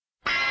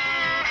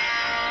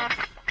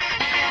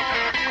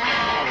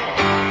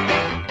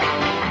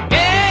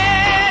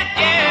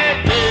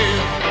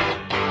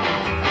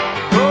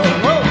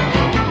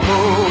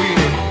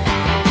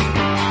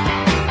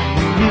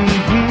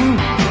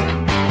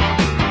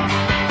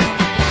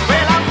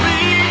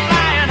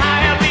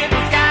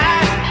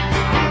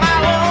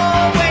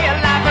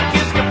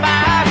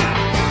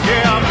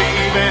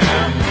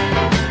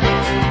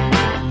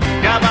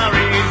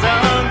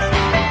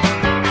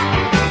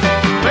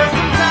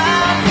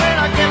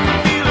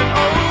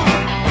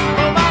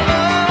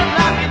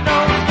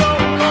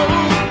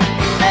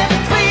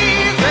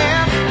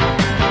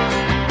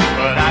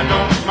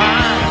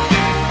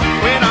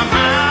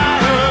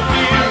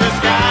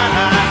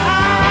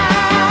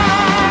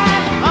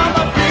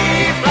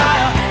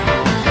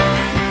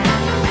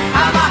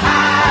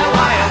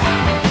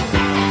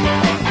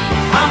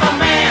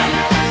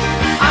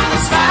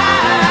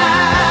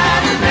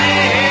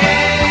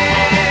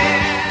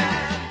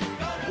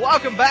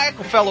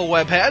fellow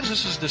webheads.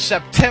 This is the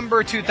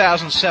September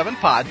 2007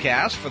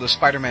 podcast for the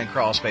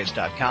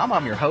SpidermanCrawlspace.com.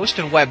 I'm your host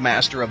and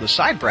webmaster of the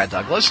site, Brad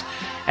Douglas.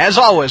 As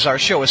always, our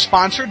show is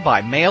sponsored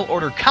by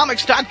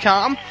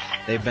MailOrderComics.com.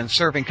 They've been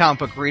serving comic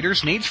book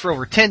readers' needs for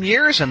over 10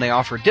 years, and they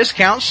offer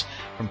discounts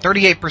from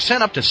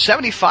 38% up to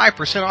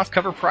 75% off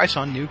cover price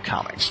on new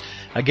comics.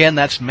 Again,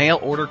 that's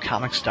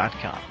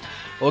MailOrderComics.com.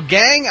 Well,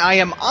 gang, I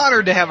am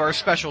honored to have our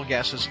special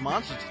guest this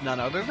month. It's none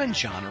other than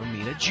John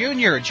Romita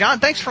Jr. John,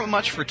 thanks very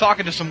much for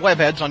talking to some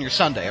webheads on your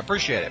Sunday. I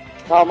appreciate it.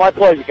 Oh, my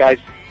pleasure, guys.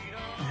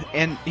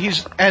 And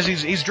he's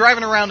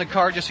driving around the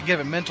car, just to give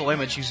a mental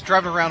image, he's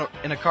driving around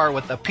in a car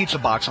with a pizza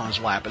box on his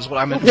lap, is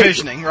what I'm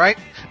envisioning, right?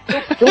 Two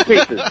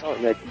pizzas. Oh,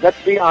 Nick,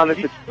 let's be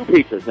honest, it's two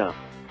pizzas now.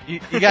 You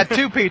got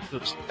two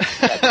pizzas.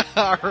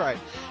 All right.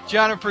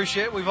 John,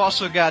 appreciate it. We've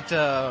also got...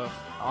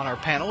 on our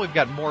panel, we've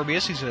got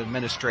Morbius. He's an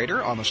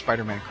administrator on the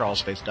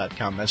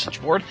SpidermanCrawlspace.com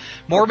message board.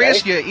 Morbius,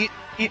 okay. You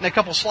eating a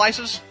couple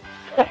slices?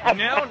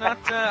 No, not.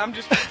 I'm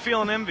just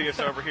feeling envious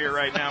over here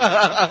right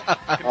now.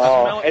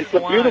 It's a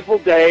beautiful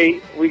day.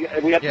 We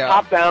got the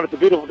top down. It's a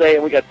beautiful day,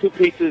 and we got two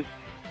pizzas.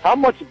 How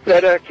much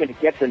better can it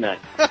get than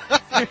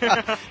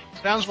that?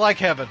 Sounds like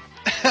heaven.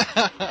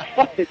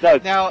 It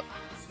does.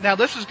 Now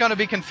this is going to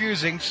be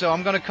confusing, so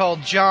I'm going to call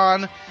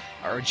John,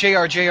 or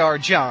JR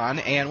John,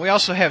 and we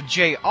also have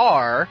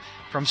JR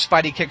from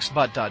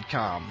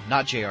SpideyKicksButt.com.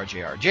 Not JR.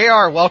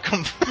 JR,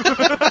 welcome.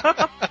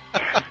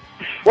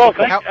 Well,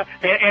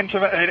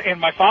 and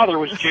my father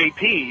was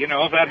JP, you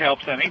know, if that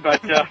helps any.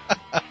 But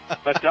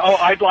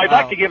I'd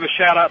like to give a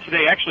shout out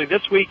today. Actually,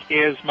 this week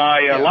is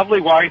my lovely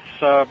wife's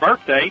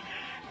birthday,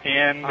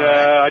 and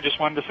I just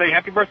wanted to say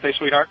happy birthday,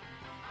 sweetheart.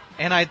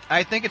 And I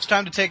think it's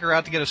time to take her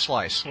out to get a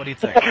slice. What do you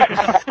think?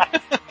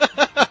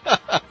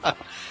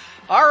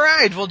 All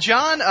right. Well,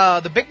 John,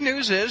 the big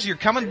news is you're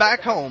coming back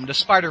home to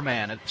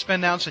Spider-Man. It's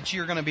been announced that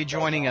you're going to be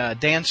joining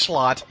Dan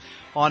Slott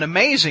on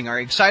Amazing. Are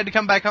you excited to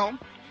come back home?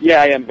 Yeah,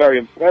 I am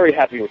very, very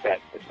happy with that,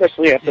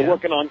 especially after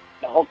working on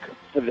the Hulk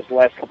for this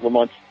last couple of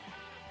months.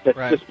 That's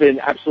just been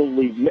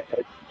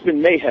it's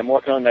been mayhem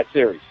working on that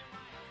series.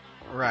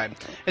 Right.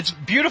 It's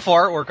beautiful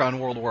artwork on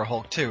World War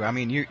Hulk, too. I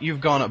mean,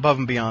 you've gone above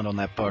and beyond on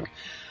that book.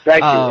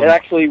 Thank you. It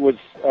actually was,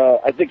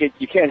 I think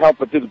you can't help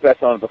but do the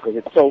best on it because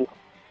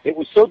it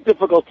was so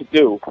difficult to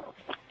do.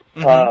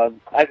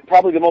 Mm-hmm.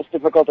 Probably the most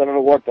difficult I've ever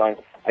worked on.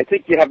 I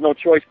think you have no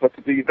choice but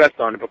to do your best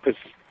on it because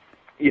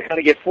you kind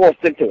of get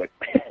forced into it.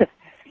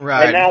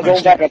 Right. And now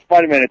going back on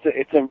Spider-Man,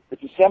 it's a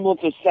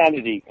semblance of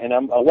sanity, and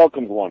I'm a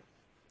welcomed one.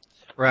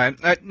 Right.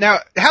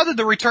 Now, how did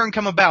the return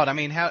come about? I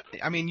mean,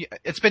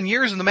 it's been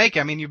years in the making.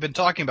 I mean, you've been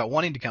talking about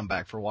wanting to come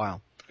back for a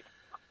while.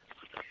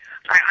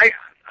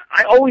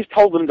 I always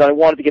told them that I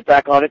wanted to get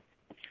back on it.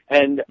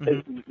 And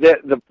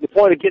the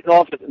point of getting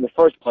off it in the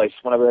first place,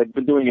 when I'd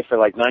been doing it for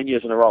like 9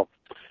 years in a row,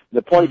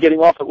 the point of getting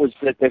off it was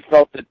that they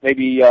felt that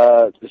maybe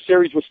the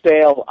series was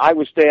stale, I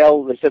was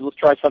stale. They said, let's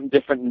try something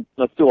different and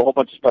let's do a whole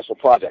bunch of special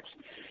projects.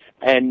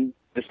 And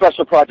the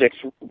special projects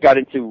got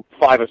into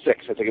 5 or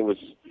 6. I think it was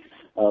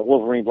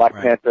Wolverine, Black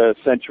Panther,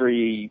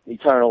 Sentry,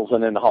 Eternals,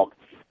 and then the Hulk.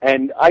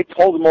 And I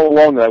told them all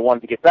along that I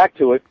wanted to get back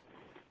to it.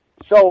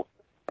 So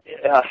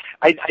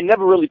I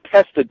never really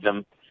pestered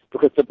them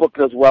because the book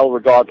does well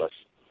regardless.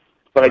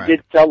 But I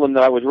did tell them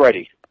that I was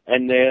ready.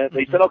 And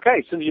they said, okay,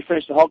 as soon as you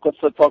finish the Hulk, let's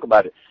talk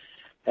about it.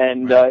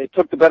 And it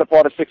took the better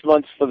part of 6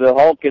 months for the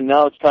Hulk, and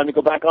now it's time to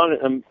go back on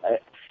it.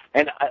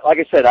 Like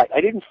I said,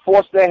 I didn't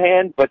force their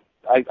hand, but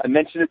I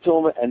mentioned it to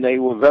them, and they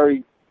were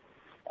very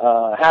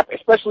happy,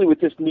 especially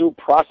with this new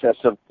process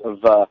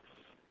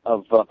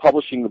of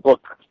publishing the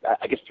book,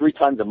 I guess 3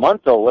 times a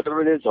month or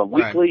whatever it is, or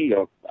weekly,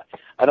 or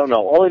I don't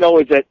know. All I know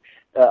is that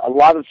a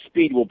lot of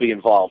speed will be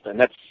involved, and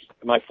that's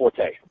my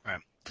forte.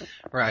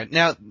 Right.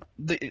 Now,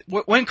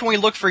 when can we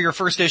look for your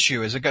first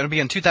issue? Is it going to be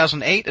in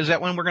 2008? Is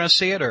that when we're going to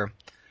see it, or?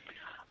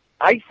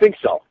 I think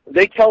so.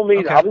 They tell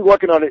me I'll be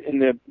working on it in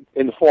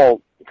the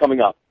fall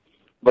coming up,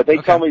 but they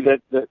tell me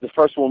that the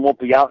first one won't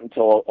be out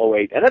until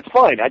 2008, and that's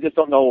fine. I just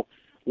don't know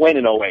when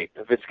in 2008.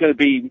 If it's going to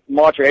be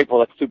March or April,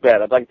 that's too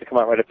bad. I'd like it to come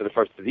out right after the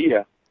first of the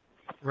year.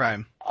 Right.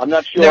 I'm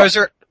not sure. Now,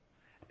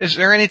 is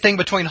there anything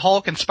between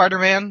Hulk and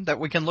Spider-Man that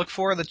we can look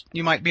for that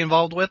you might be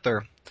involved with,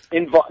 or?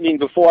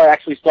 Before I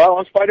actually start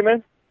on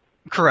Spider-Man?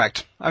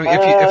 Correct. I mean,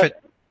 if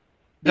it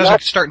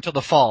doesn't start until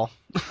the fall.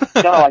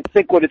 No, I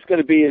think what it's going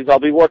to be is I'll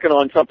be working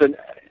on something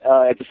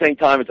at the same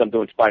time as I'm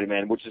doing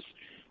Spider-Man, which is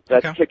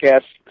that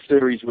Kick-Ass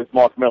series with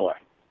Mark Miller.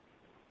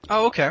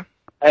 Oh, okay.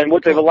 And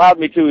what they've allowed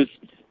me to is,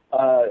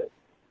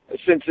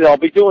 since I'll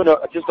be doing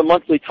just a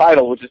monthly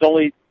title, which is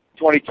only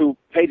 22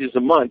 pages a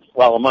month.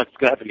 Well, a month is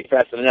going to have to be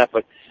faster than that,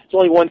 but it's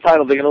only one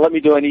title. They're going to let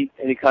me do any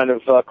kind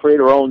of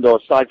creator-owned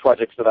or side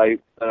projects that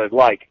I'd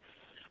like.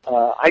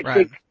 I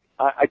think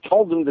I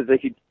told them that they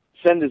could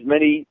send as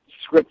many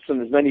scripts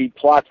and as many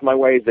plots my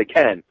way as they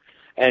can,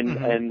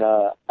 and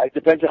it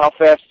depends on how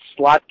fast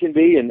Slott can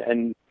be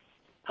and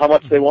how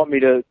much they want me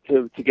to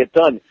get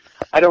done.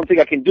 I don't think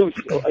I can do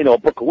a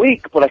book a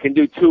week, but I can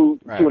do two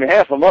and a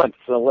half a month.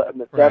 So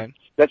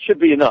that should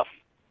be enough.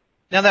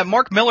 Now that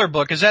Mark Miller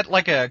book, is that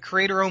like a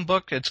creator-owned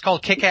book? It's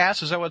called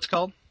Kick-Ass, is that what it's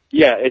called?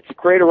 Yeah, it's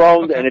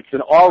creator-owned, and it's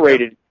an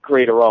R-rated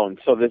creator-owned.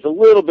 So there's a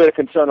little bit of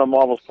concern on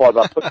Marvel's part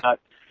about putting out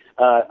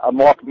a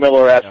Mark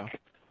Miller-esque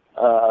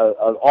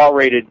an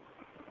R-rated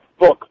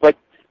book, but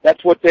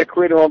that's what their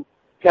creator-owned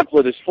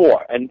template is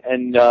for. And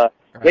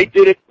they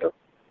did it.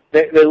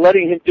 They're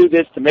letting him do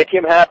this to make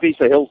him happy,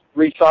 so he'll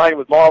re-sign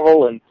with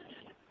Marvel, and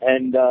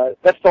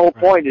that's the whole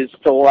point, is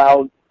to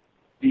allow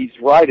these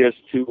writers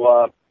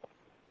to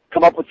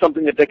come up with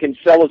something that they can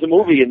sell as a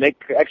movie and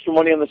make extra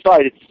money on the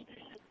side.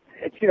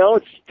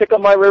 It's tickle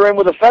my rear end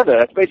with a feather.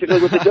 That's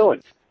basically what they're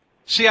doing.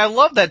 See, I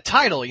love that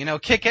title,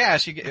 kick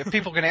ass. If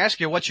people can ask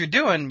you what you're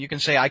doing, you can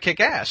say, I kick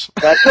ass.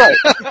 That's right.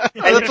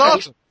 That's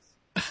awesome.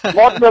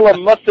 Mark Miller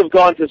must have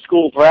gone to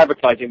school for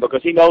advertising,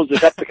 because he knows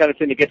that that's the kind of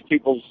thing that gets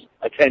people's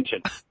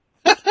attention.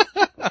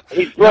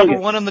 He's brilliant. Number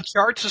 1 on the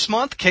charts this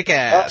month, kick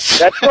ass.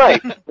 That's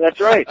right. That's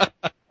right.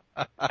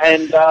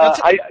 And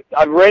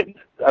I read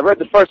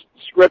the first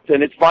script,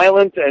 and it's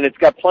violent, and it's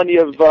got plenty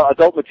of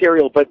adult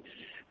material, but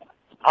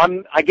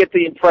I get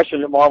the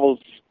impression that Marvel's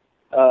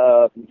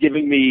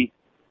giving me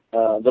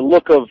the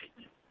look of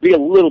be a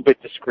little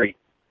bit discreet.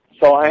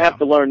 So I have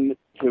to learn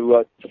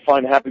to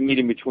find a happy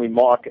medium between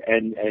Mark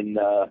and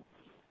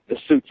the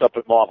suits up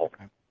at Marvel.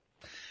 Okay.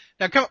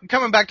 Now,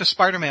 coming back to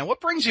Spider-Man,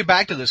 what brings you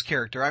back to this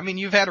character? I mean,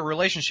 you've had a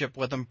relationship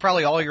with him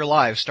probably all your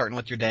lives, starting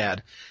with your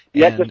dad.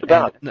 Yeah, just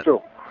about.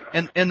 True.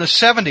 In the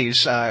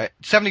 70s,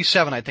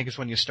 77, I think is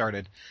when you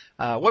started.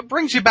 What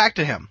brings you back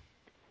to him?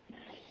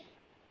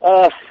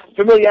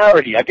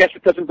 Familiarity. I guess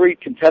it doesn't breed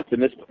contempt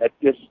at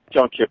this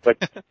juncture, but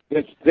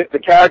the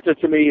character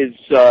to me is,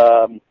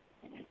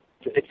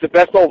 it's the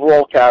best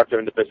overall character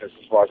in the business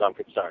as far as I'm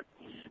concerned.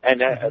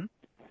 And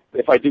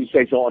if I do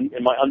say so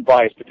in my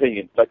unbiased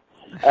opinion, but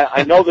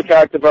I know the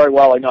character very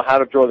well. I know how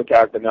to draw the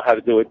character. I know how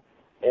to do it.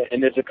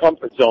 And there's a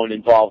comfort zone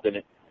involved in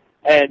it.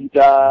 And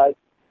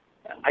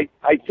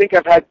I think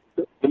I've had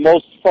the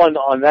most fun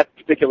on that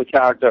particular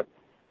character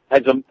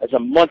as a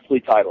monthly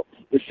title.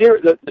 The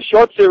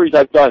short series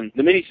I've done,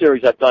 the mini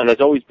series I've done,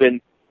 has always been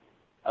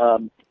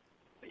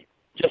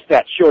just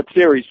that short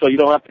series, so you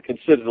don't have to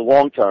consider the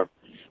long term.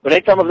 But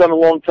anytime I've done a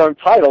long term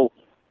title,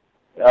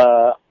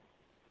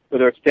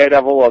 whether it's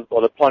Daredevil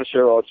or the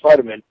Punisher or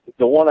Spider-Man,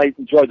 the one I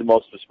enjoyed the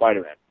most was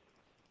Spider-Man.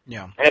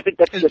 Yeah. And I think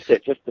that's just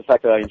it, just the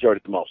fact that I enjoyed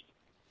it the most.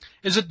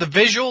 Is it the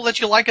visual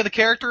that you like of the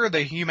character, or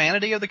the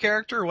humanity of the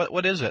character?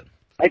 What is it?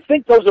 I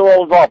think those are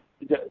all involved.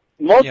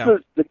 Most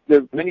of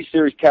the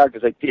miniseries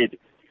characters I did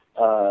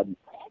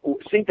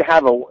seem to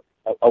have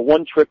a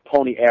one-trick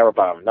pony air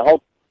about them. The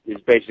Hulk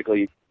is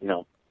basically,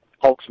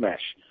 Hulk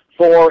smash.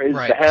 Thor is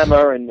the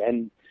hammer,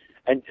 and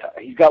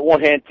he's got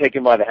one hand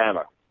taken by the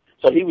hammer.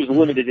 So he was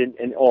limited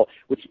in all.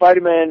 With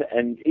Spider-Man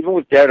and even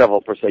with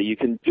Daredevil, per se, you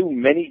can do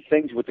many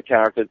things with the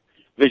character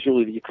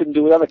visually that you couldn't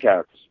do with other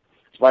characters.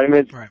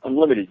 Spider-Man's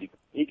unlimited.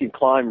 He can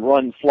climb,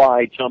 run,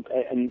 fly, jump,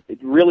 and it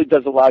really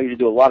does allow you to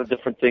do a lot of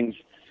different things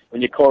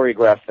when you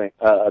choreograph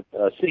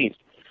scenes.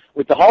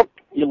 With the Hulk,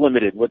 you're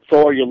limited. With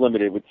Thor, you're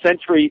limited. With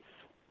Sentry,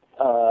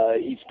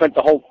 he spent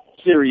the whole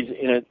series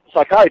in a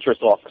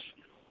psychiatrist's office.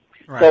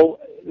 Right. So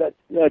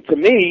to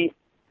me,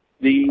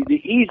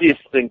 the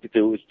easiest thing to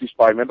do is do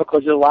Spider-Man,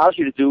 because it allows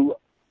you to do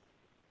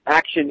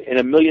action in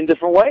a million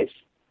different ways.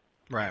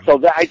 Right. So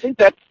I think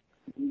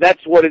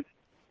that's what it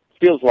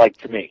feels like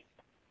to me.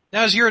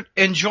 Now, is your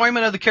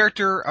enjoyment of the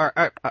character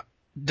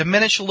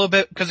diminished a little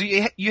bit? Because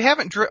you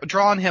haven't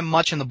drawn him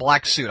much in the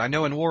black suit. I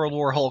know in World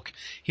War Hulk,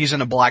 he's in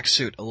a black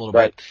suit a little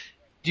bit.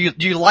 Do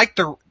you like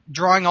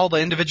drawing all the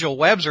individual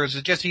webs, or is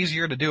it just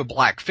easier to do a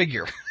black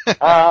figure?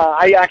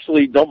 I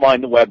actually don't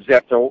mind the webs.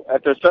 After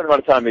a certain amount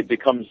of time, it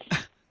becomes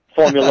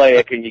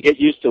formulaic, and you get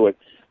used to it.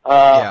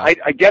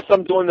 I guess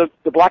I'm doing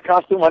the black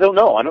costume. I don't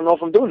know. I don't know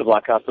if I'm doing the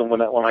black costume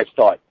when I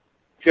start.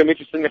 It's going to be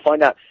interesting to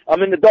find out.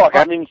 I'm in the dark. I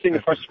haven't even seen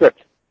the first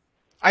script.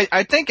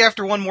 I think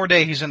after one more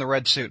day, he's in the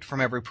red suit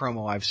from every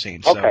promo I've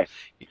seen. So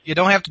you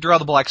don't have to draw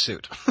the black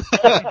suit.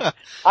 I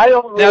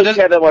don't really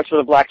care that much for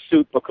the black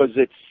suit, because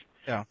it's,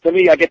 to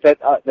me, I get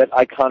that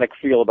iconic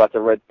feel about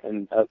the red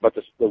and about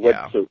the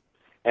red suit.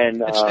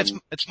 And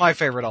it's my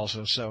favorite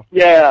also. So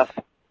it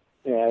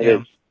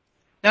is.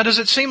 Now, does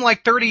it seem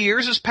like 30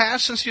 years has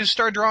passed since you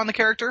started drawing the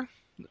character?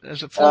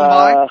 Has it flown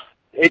by?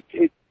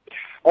 It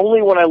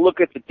only when I look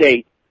at the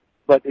date,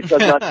 but it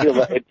does not feel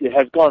that it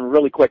has gone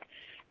really quick.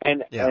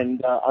 And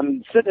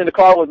I'm sitting in the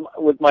car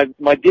with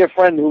my dear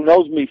friend who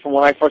knows me from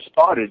when I first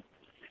started,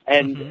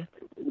 and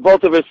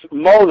both of us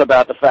moan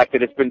about the fact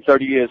that it's been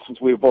 30 years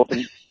since we've both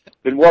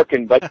been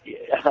working, but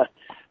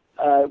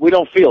we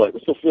don't feel it. We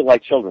still feel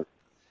like children.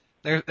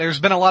 There's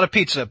been a lot of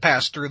pizza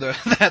passed through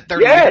that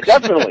 30 years. Yeah,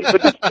 definitely.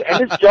 But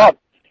this job,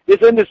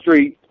 this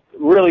industry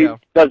really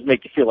does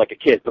make you feel like a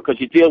kid,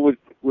 because you deal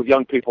with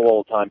young people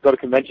all the time. Go to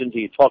conventions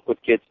and you talk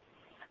with kids.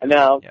 And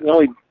now the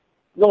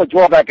only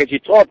drawback is you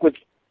talk with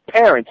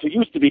parents who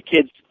used to be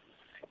kids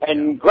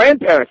and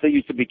grandparents that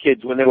used to be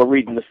kids when they were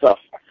reading the stuff.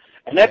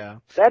 And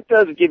that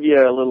does give you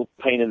a little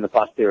pain in the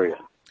posterior.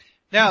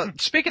 Now,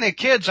 speaking of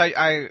kids,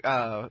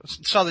 I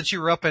saw that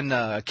you were up in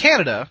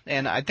Canada,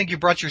 and I think you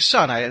brought your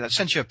son. I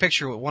sent you a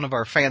picture with one of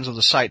our fans of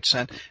the site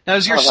sent. Now,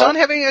 is your son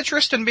having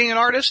interest in being an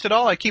artist at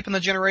all, like keeping the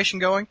generation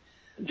going?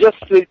 Just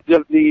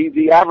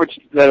the average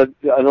that an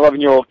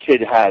 11-year-old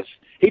kid has.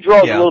 He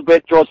draws a little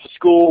bit, draws for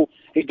school,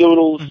 he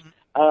doodles,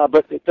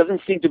 but it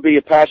doesn't seem to be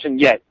a passion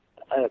yet.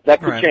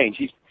 That could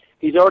change.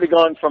 He's already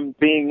gone from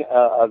being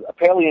a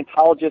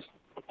paleontologist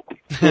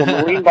to a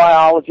marine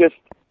biologist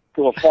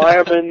to a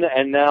fireman,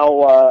 and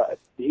now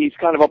he's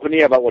kind of up in the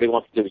air about what he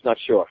wants to do. He's not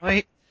sure.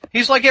 Well,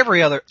 he's like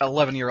every other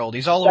 11-year-old.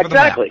 He's all over the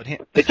map.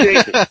 It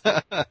changes.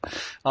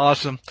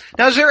 Awesome.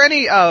 Now, is there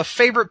any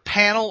favorite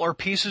panel or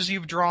pieces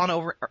you've drawn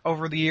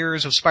over the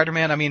years of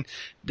Spider-Man? I mean,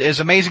 is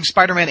Amazing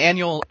Spider-Man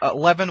Annual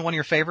 11 one of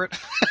your favorite?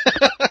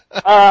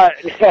 Yeah.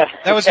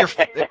 That was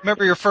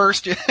remember your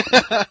first?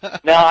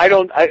 No, I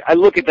don't. I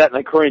look at that and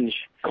I cringe.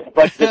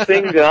 But the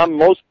thing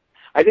that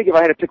I think if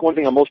I had to pick one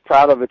thing I'm most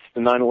proud of, it's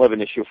the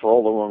 9/11 issue for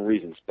all the wrong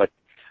reasons. But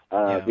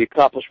the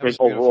accomplishment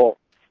overall,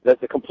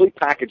 the complete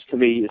package to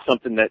me is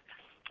something that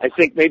I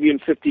think maybe in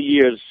 50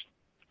 years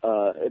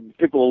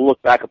people will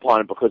look back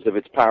upon it because of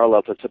its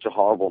parallel to such a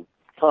horrible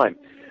time.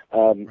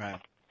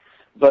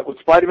 But with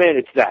Spider-Man,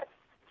 it's that.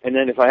 And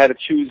then if I had to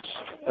choose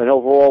an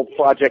overall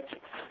project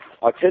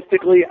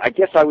artistically, I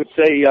guess I would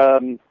say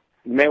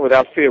Man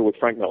Without Fear with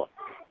Frank Miller.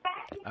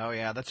 Oh,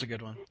 yeah, that's a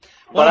good one.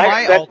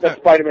 But that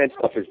Spider-Man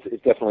stuff is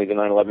definitely the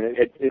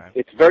 9/11.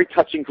 It's very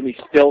touching to me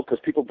still because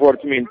people brought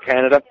it to me in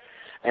Canada,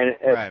 and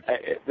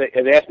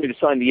they asked me to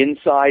sign the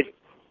inside,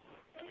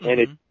 and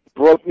it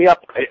broke me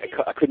up.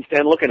 I couldn't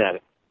stand looking at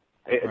it.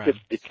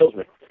 It kills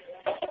me.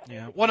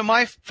 Yeah, one of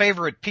my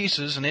favorite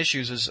pieces and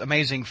issues is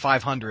Amazing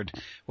 500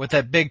 with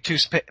that big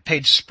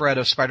 2-page spread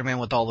of Spider-Man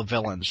with all the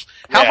villains.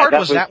 How hard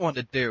was that one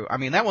to do? I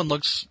mean, that one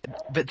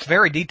it's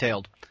very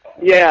detailed.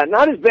 Yeah,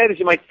 not as bad as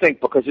you might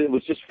think because it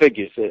was just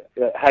figures.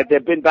 Had there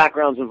been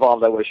backgrounds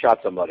involved, I would have shot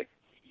somebody.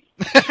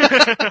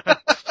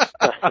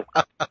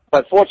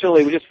 But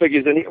fortunately, we just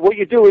figures. And what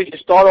you do is you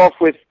start off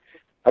with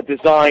a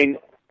design,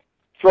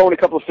 throwing a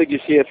couple of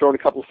figures here, throwing a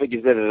couple of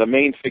figures there. The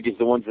main figures,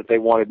 the ones that they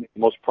wanted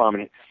most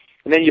prominent.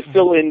 And then you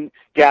fill in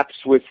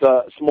gaps with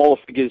smaller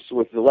figures,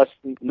 with the less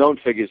known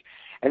figures.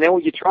 And then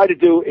what you try to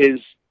do is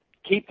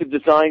keep the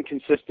design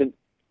consistent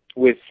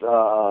with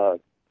a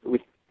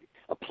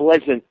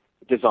pleasant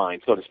design,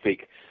 so to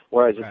speak.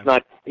 Whereas it's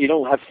not, you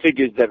don't have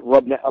figures that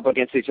rub up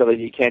against each other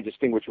and you can't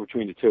distinguish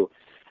between the two.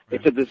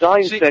 It's a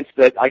design sense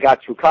that I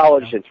got through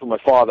college and through my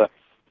father,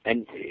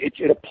 and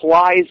it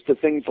applies to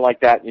things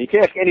like that. And you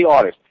can ask any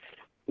artist.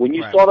 When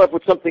you start off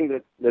with something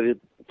that is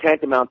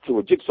tantamount to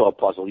a jigsaw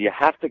puzzle, you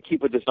have to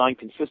keep a design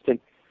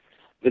consistent.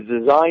 The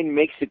design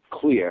makes it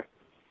clear.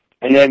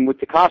 And then with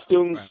the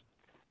costumes,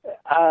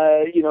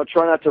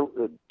 try not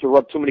to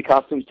rub too many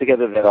costumes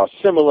together that are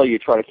similar. You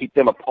try to keep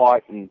them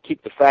apart and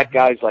keep the fat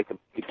guys like the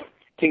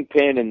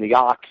Kingpin and the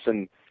Ox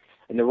and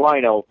the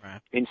Rhino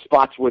in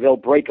spots where they'll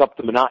break up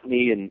the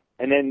monotony, and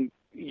then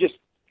you just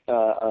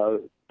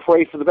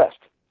pray for the best.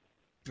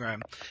 Right.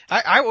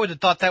 I would have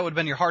thought that would have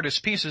been your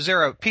hardest piece. Is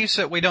there a piece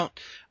that we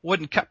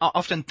wouldn't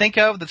often think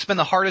of that's been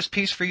the hardest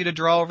piece for you to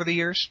draw over the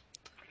years?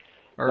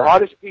 Or, the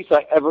hardest piece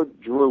I ever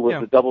drew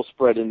was the double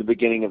spread in the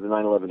beginning of the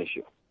 9/11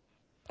 issue.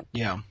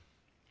 Yeah.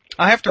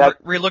 I have to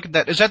relook at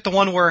that. Is that the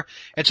one where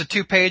it's a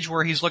 2-page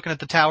where he's looking at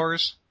the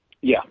towers?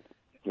 Yeah.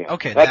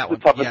 Okay, that's the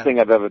toughest thing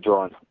I've ever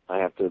drawn. I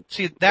have to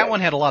see that one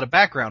had a lot of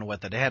background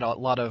with it. It had a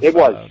lot of. It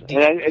was,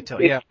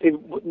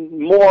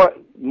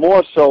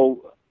 more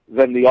so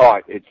than the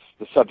art. It's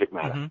the subject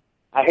matter. Mm-hmm.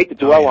 I hate to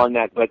dwell on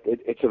that, but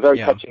it's a very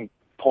touching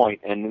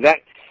point. And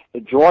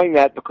drawing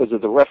that because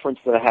of the reference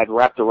that I had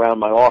wrapped around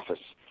my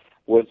office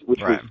was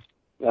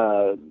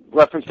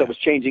reference that was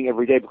changing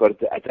every day because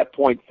at that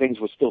point things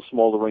were still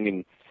smoldering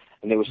and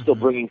they were still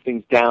bringing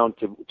things down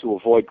to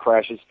avoid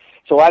crashes.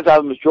 So as I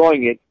was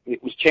drawing it,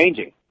 it was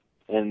changing,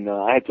 and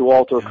I had to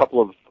alter a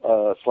couple of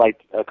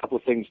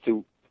things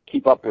to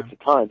keep up with the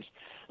times.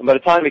 And by the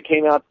time it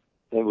came out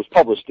and it was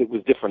published, it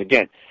was different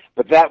again.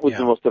 But that was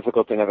the most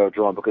difficult thing I've ever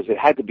drawn because it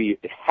had to be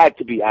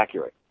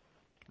accurate.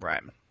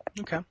 Right.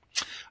 Okay.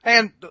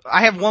 And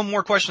I have one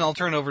more question. I'll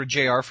turn it over to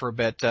JR for a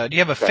bit. Do you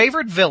have a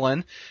favorite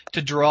villain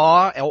to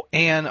draw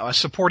and a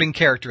supporting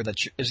character that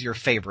is your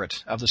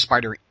favorite of the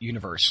Spider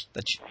Universe?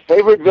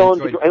 Favorite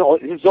villain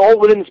it's all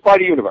within the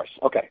Spider Universe.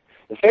 Okay.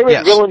 The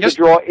favorite villain to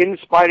draw in the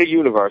Spider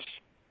Universe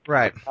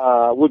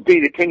would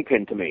be the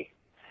Kingpin to me.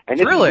 And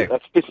this really?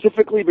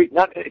 Specifically,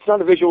 it's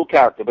not a visual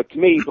character, but to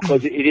me,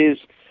 because it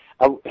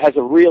has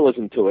a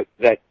realism to it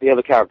that the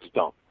other characters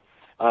don't.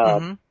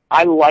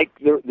 I like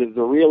the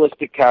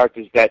realistic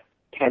characters that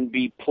can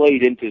be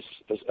played into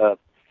a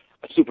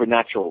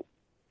supernatural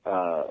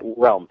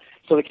realm.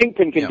 So the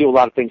Kingpin can do a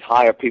lot of things,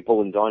 hire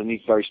people, and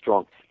he's very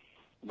strong.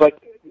 But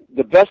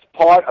the best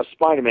part of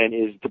Spider-Man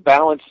is to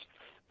balance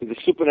the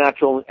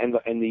supernatural and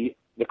the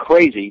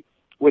crazy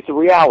with the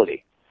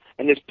reality.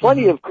 And there's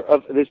plenty of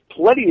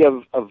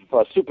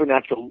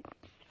supernatural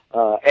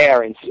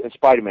air in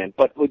Spider-Man.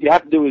 But what you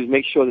have to do is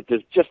make sure that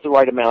there's just the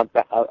right amount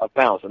of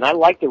balance. And I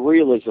like the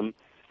realism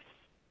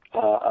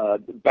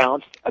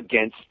balanced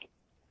against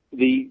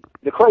the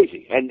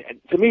crazy. And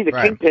to me, the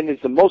Kingpin is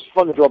the most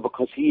fun to draw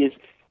because he is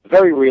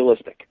very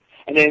realistic.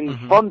 And then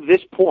from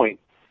this point,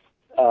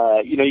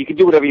 you can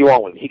do whatever you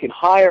want with him. He can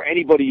hire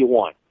anybody you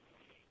want.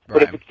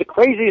 But if it's the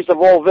craziest of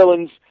all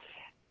villains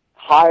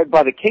hired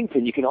by the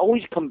Kingpin, you can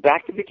always come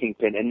back to the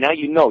Kingpin, and now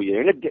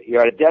you're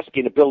at a desk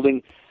in a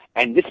building,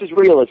 and this is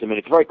realism, and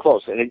it's very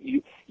close, and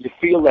you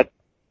feel that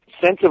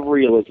sense of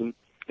realism,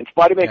 and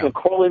Spider-Man can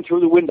crawl in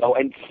through the window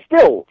and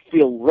still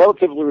feel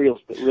relatively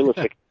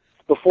realistic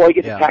before he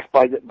gets attacked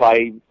by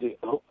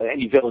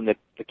any villain that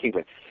the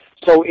Kingpin.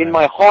 So in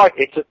my heart,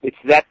 it's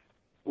that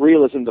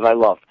realism that I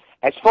love.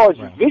 As far as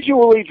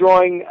visually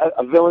drawing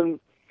a villain,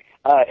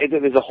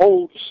 there's a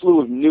whole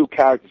slew of new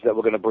characters that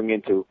we're going to bring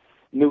into,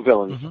 new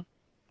villains.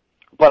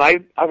 But I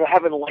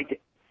haven't liked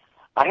it.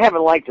 I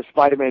haven't liked a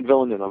Spider-Man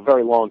villain in a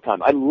very long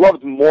time. I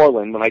loved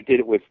Moreland when I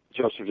did it with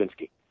Joe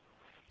Straczynski.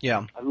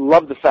 Yeah. I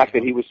loved the fact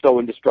that he was so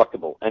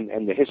indestructible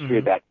and the history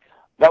of that.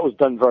 That was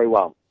done very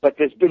well. But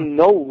there's been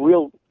no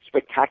real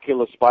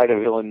spectacular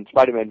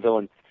Spider-Man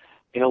villain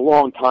in a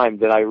long time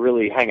that I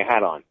really hang a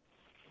hat on.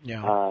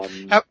 Yeah.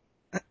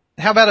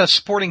 How about a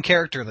supporting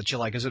character that you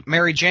like? Is it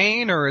Mary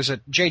Jane or is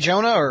it J.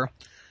 Jonah or?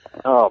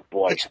 Oh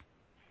boy.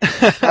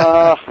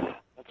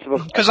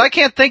 Because I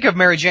can't think of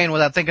Mary Jane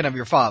without thinking of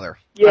your father.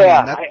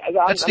 Yeah,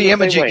 that's the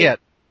image you get.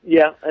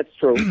 Yeah, that's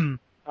true.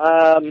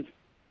 I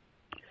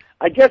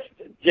guess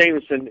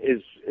Jameson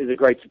is a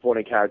great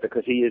supporting character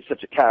because he is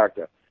such a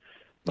character.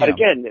 But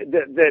again,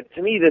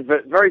 to me,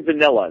 they're very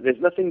vanilla. There's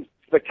nothing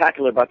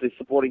spectacular about these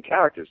supporting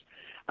characters.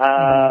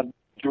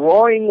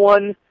 Drawing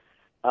one,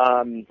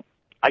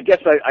 I guess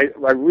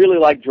I really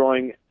like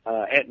drawing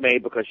Aunt May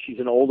because she's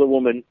an older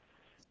woman,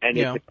 and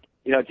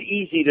it's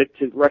easy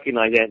to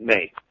recognize Aunt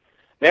May.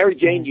 Mary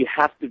Jane, you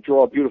have to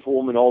draw a beautiful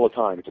woman all the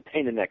time. It's a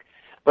pain in the neck.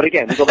 But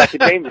again, we go back to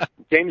Jameson.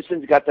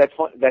 Jameson's got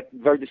that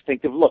very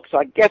distinctive look. So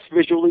I guess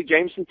visually,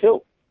 Jameson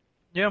too.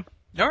 Yeah.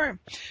 All right.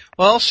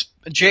 Well,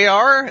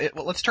 JR,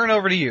 let's turn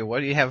over to you. What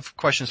do you have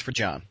questions for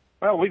John?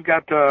 Well, we've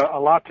got a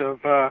lot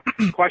of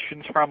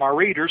questions from our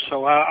readers,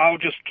 so I'll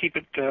just keep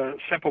it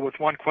simple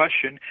with one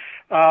question.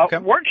 Okay.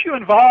 Weren't you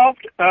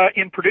involved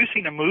in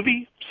producing a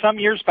movie some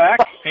years back?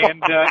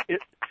 And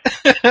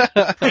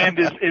and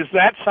is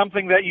that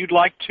something that you'd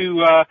like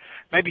to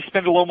maybe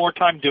spend a little more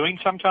time doing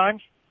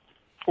sometime?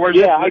 Or is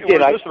this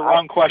the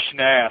wrong question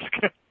to ask?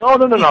 No.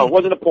 It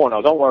wasn't a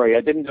porno. Don't worry.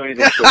 I didn't do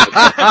anything.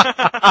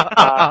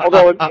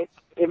 Although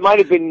it might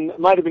have been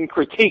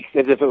critiqued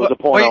as if it was a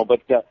porno.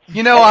 But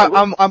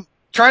I'm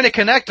trying to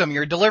connect them.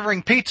 You're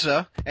delivering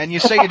pizza, and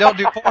you say you don't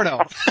do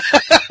porno.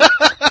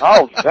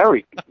 Oh,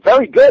 very,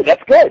 very good.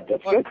 That's good.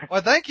 That's good.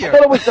 Well, thank you. I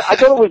thought it was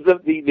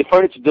the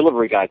furniture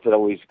delivery guys that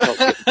always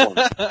get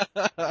porno.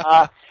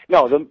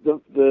 No,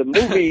 the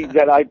movie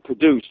that I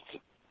produced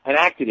and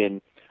acted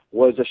in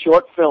was a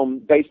short film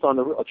based on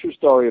a true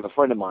story of a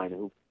friend of mine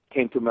who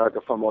came to America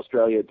from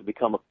Australia to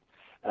become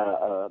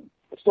a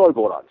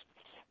storyboard artist.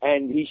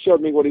 And he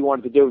showed me what he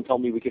wanted to do and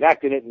told me we could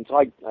act in it. And so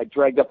I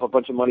dragged up a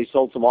bunch of money,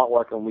 sold some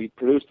artwork, and we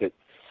produced it.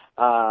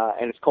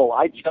 And it's called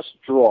I Just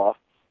Draw.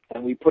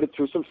 And we put it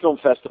through some film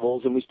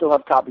festivals, and we still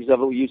have copies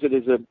of it. We use it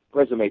as a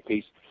resume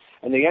piece.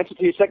 And the answer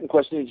to your second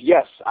question is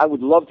yes, I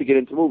would love to get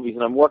into movies,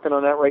 and I'm working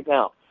on that right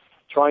now,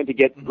 trying to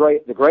get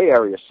the gray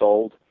area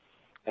sold.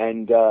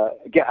 And I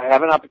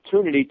have an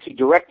opportunity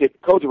to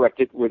co-direct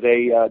it with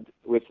a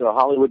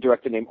Hollywood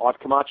director named Art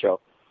Camacho.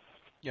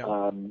 Yeah.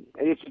 And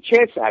it's a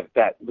chance to have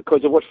that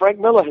because of what Frank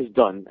Miller has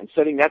done and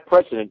setting that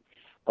precedent.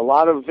 A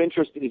lot of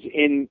interest is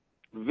in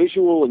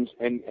visual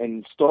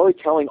and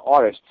storytelling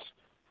artists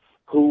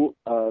who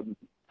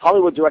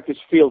Hollywood directors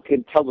feel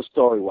can tell the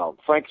story well.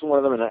 Frank's one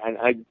of them,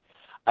 and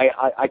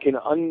I can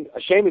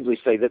unashamedly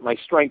say that my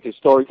strength is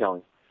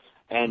storytelling,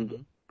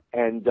 and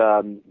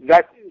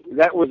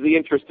that was the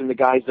interest in the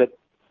guys that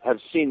have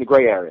seen the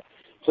gray area.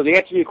 So the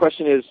answer to your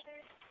question is,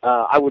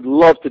 I would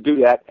love to do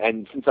that,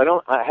 and since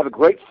I have a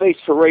great face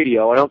for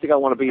radio, I don't think I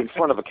want to be in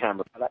front of a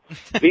camera. But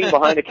being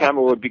behind a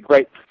camera would be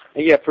great.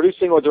 And yeah,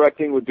 producing or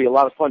directing would be a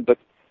lot of fun, but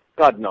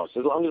God knows.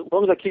 As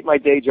long as I keep my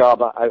day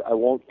job, I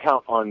won't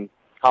count on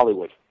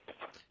Hollywood.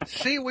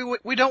 See,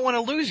 we don't want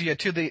to lose you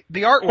to the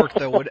artwork,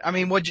 though.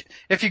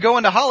 If you go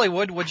into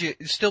Hollywood, would you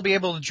still be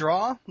able to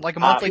draw like a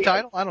monthly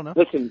title? I don't know.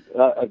 Listen,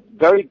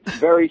 very,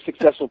 very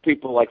successful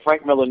people like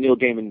Frank Miller and Neil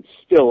Gaiman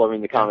still are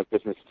in the comic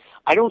business.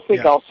 I don't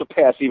think I'll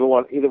surpass either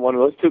one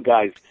of those two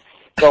guys.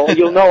 So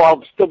you'll know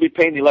I'll still be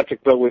paying the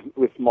electric bill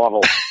with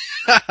Marvel.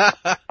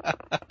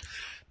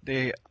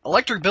 The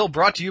electric bill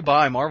brought to you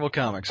by Marvel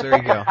Comics. There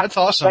you go. That's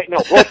awesome.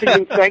 Brought to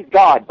you, thank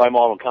God, by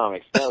Marvel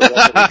Comics.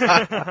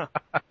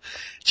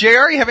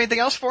 JR, you have anything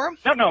else for him?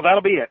 No,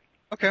 that'll be it.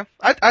 Okay.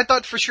 I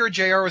thought for sure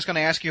JR was going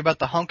to ask you about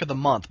the hunk of the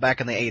month back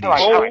in the 80s.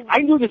 All right. I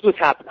knew this was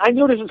happening. I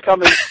knew this was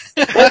coming.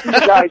 Both of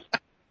you guys,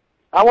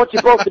 I want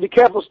you both to be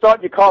careful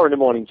starting your car in the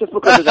morning just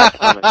because of that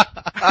comment.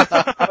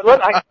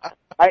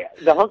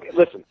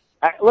 Listen,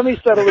 let me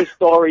settle this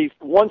story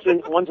once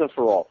and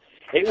for all.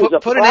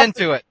 Put an end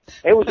to it.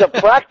 It was a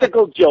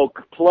practical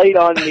joke played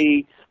on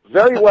me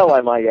very well, I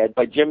might add,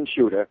 by Jim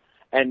Shooter.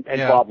 and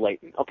Yeah. Bob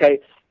Layton. Okay,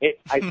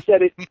 I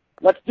said it.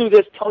 Let's do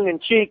this tongue in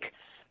cheek.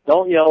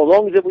 Don't as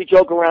long as we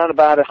joke around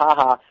about it,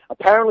 ha.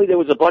 Apparently, there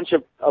was a bunch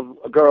of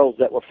girls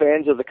that were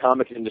fans of the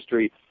comics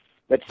industry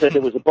that said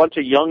there was a bunch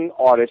of young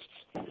artists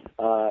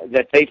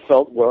that they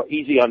felt were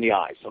easy on the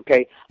eyes.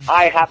 Okay,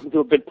 I happen to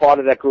have been part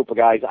of that group of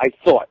guys. I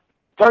thought.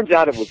 Turns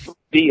out it was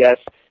BS,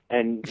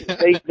 and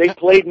they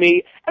played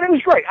me, and it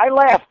was great. I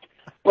laughed.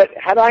 But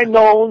had I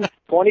known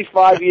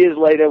 25 years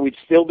later we'd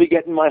still be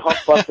getting my hump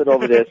busted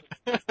over this,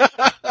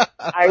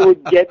 I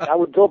would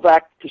go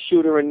back to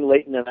Shooter and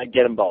Layton and I'd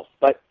get them both.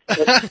 But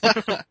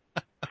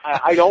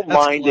I don't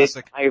mind it.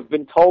 I have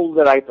been told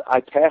that I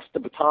passed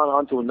the baton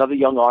on to another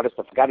young artist.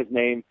 I forgot his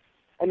name,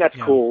 and that's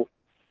cool.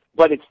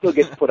 But it still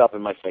gets put up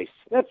in my face.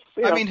 That's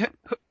I mean,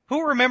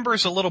 who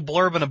remembers a little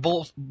blurb in a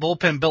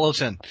bullpen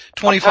bulletin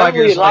 25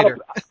 years later?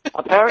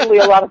 Apparently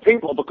a lot of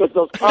people, because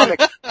those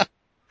comics...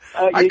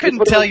 I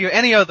couldn't tell you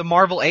any of the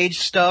Marvel Age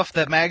stuff,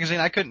 that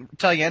magazine. I couldn't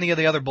tell you any of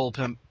the other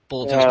bulletins.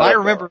 But I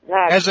remember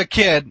as a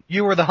kid,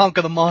 you were the hunk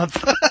of the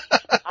month. If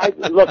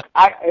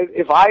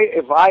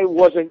I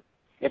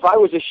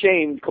was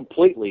ashamed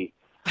completely,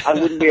 I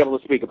wouldn't be able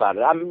to speak about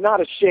it. I'm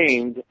not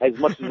ashamed as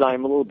much as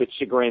I'm a little bit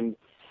chagrined.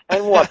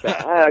 And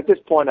at this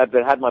point, I've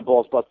had my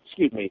balls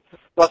busted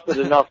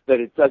enough that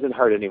it doesn't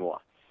hurt anymore.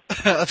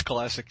 That's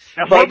classic.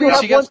 Now, I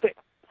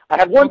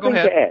have one thing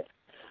to add.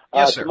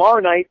 Yes, sir.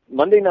 Tomorrow night,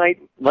 Monday Night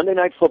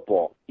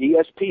Football,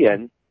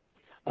 ESPN.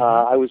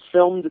 I was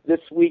filmed this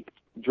week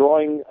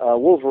drawing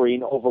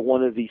Wolverine over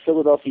one of the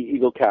Philadelphia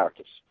Eagle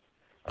characters.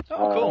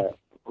 Oh,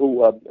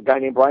 cool. A guy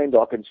named Brian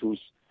Dawkins,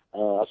 who's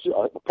a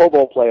Pro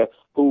Bowl player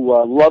who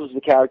loves the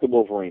character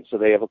Wolverine. So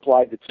they have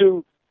applied the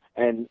two,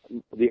 and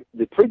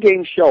the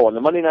pregame show on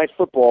the Monday Night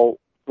Football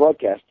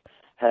broadcast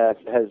has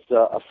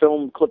a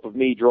film clip of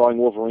me drawing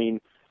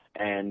Wolverine.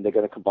 And they're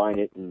going to combine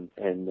it, and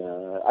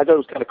I thought it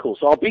was kind of cool.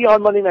 So I'll be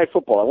on Monday Night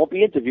Football. I won't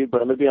be interviewed,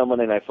 but I'm going to be on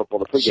Monday Night Football,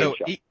 the pregame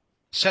show.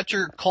 Set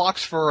your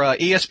clocks for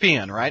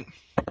ESPN, right?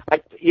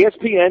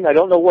 ESPN. I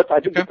don't know what. I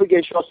think the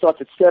pregame show starts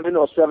at 7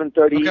 or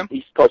 7:30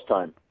 East Coast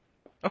time.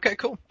 Okay,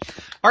 cool.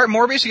 All right,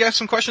 Morbius, you got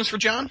some questions for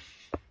John?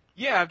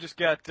 Yeah, I've just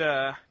got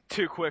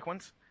two quick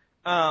ones.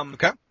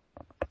 Okay.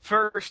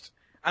 First,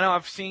 I know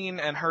I've seen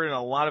and heard in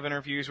a lot of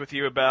interviews with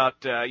you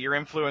about your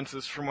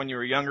influences from when you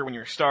were younger, when you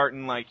were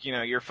starting, like,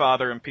 your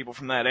father and people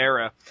from that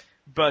era.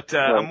 But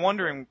Right. I'm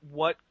wondering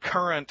what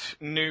current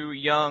new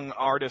young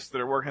artists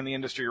that are working in the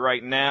industry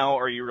right now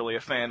are you really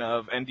a fan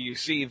of, and do you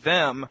see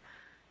them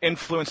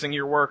influencing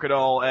your work at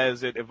all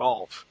as it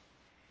evolves?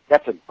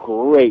 That's an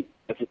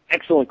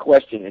excellent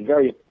question and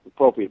very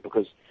appropriate,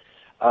 because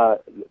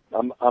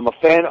I'm a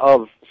fan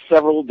of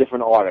several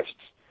different artists.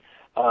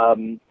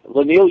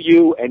 Laniel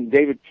Yu and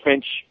David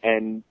Finch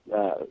and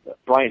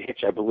Brian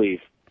Hitch, I believe.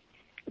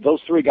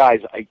 Those three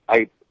guys,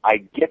 I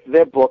get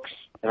their books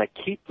and I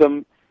keep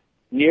them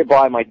near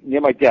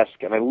my desk,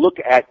 and I look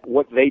at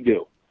what they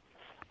do.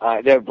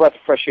 They're a breath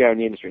of fresh air in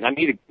the industry. Now,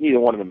 neither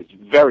one of them is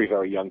very,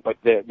 very young, but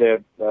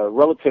they're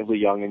relatively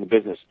young in the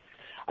business.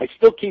 I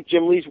still keep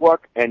Jim Lee's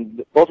work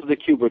and both of the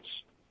Kubert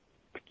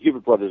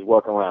brothers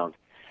work around.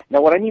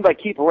 Now, what I mean by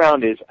keep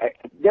around is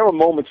there are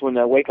moments when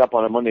I wake up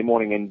on a Monday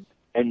morning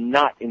and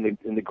not in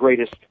the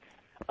greatest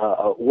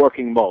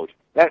working mode.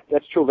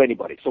 That's true of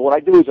anybody. So what I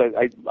do is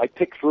I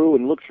pick through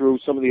and look through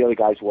some of the other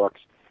guys'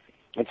 works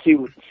and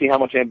see how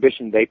much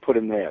ambition they put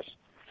in theirs.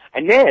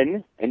 And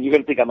then, and you're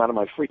going to think I'm out of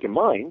my freaking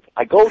mind,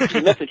 I go to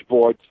the message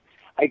boards.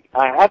 I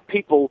have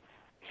people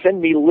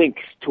send me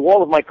links to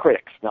all of my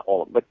critics, not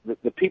all of them, but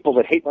the people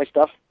that hate my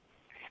stuff.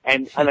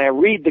 And I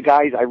read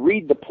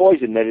the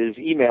poison that is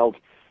emailed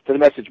to the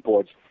message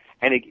boards,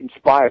 and it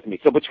inspires me.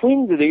 So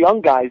between the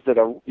young guys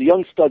the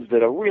young studs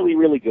that are really,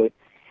 really good,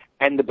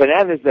 and the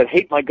bananas that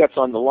hate my guts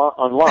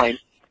online,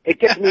 it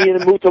gets me in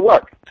the mood to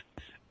work.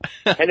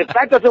 And if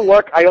that doesn't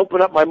work, I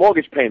open up my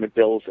mortgage payment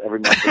bills every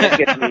month, and that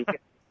gets me.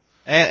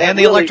 And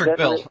the electric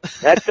bill.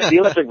 That's the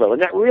electric bill,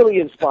 and that really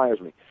inspires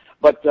me.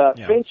 But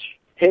Finch,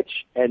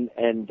 Hitch, and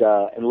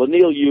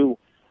Laniel Yu,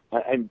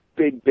 I'm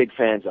big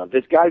fans of.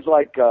 There's guys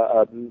like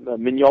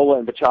Mignola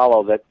and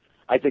Baccialo that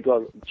I think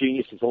are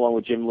geniuses, along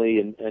with Jim Lee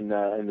and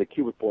the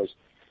Kubert boys.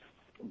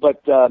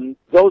 But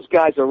those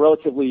guys are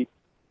relatively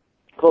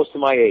close to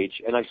my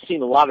age, and I've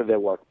seen a lot of their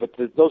work. But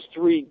those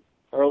three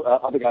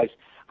other guys,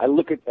 I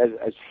look at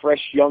as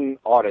fresh young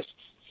artists,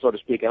 so to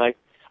speak, and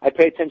I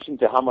pay attention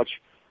to how much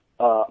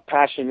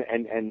passion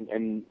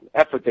and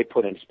effort they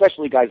put in,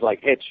 especially guys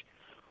like Hitch,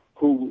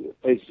 who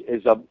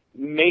is a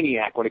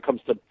maniac when it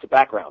comes to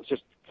backgrounds,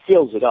 just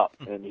fills it up,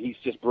 and he's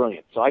just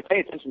brilliant. So I pay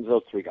attention to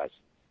those three guys.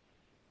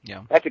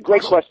 Yeah, that's a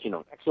great question,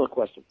 though. Excellent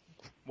question.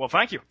 Well,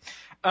 thank you.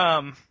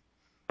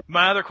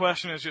 My other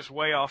question is just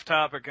way off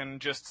topic and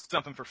just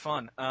something for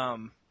fun.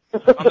 On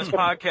this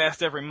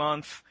podcast every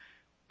month,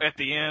 at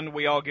the end,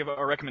 we all give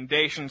our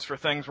recommendations for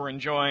things we're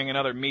enjoying in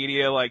other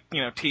media, like,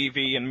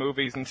 TV and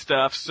movies and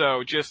stuff.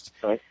 So just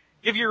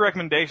give your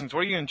recommendations.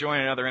 What are you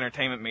enjoying in other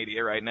entertainment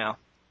media right now?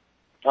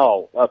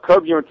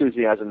 Curb Your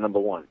Enthusiasm, number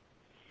one.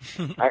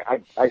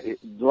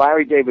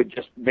 Larry David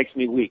just makes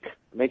me weak.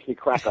 Makes me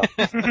crack up.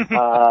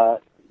 I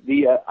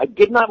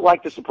did not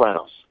like The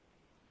Sopranos.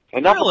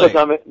 And not Really?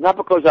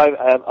 because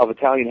I'm of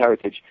Italian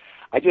heritage.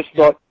 I just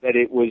thought that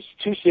it was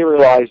too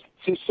serialized,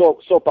 too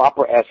soap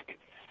opera-esque,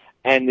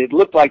 and it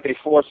looked like they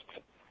forced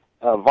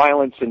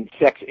violence and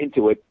sex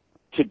into it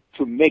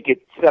to make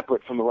it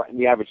separate from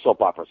the average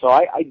soap opera. So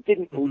I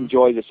didn't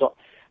enjoy The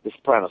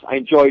Sopranos. I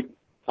enjoyed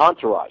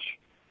Entourage,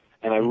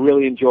 and I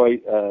really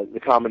enjoyed the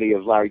comedy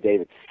of Larry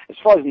David. As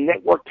far as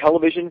network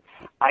television,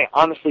 I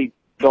honestly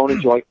don't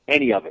enjoy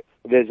any of it.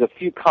 There's a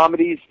few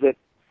comedies that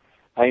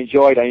I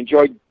enjoyed. I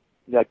enjoyed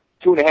the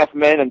 2.5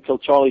 Men until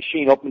Charlie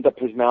Sheen opened up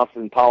his mouth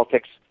in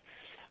politics.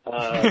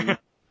 Yeah.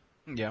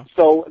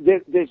 So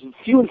there's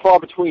few and far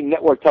between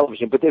network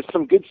television, but there's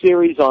some good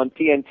series on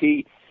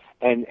TNT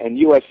and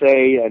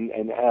USA and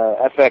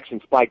FX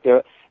and Spike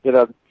that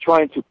are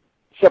trying to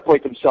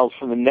separate themselves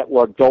from the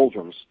network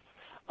doldrums.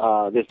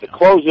 There's The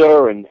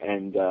Closer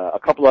and a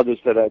couple others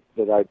that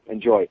I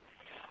enjoy.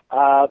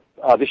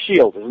 The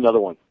Shield is another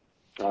one.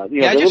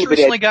 I just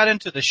recently got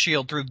into The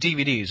Shield through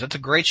DVDs. That's a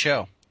great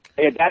show.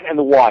 And that and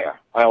The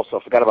Wire. I also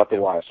forgot about The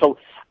Wire. So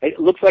it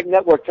looks like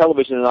network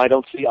television, and I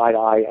don't see eye to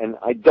eye, and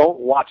I don't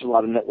watch a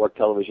lot of network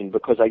television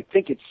because I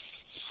think it's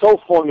so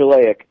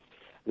formulaic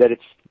that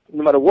it's,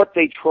 no matter what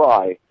they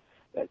try,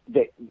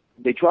 they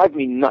drive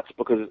me nuts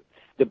because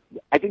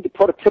I think the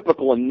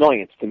prototypical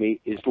annoyance to me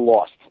is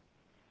Lost.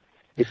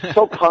 It's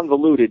so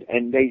convoluted,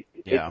 and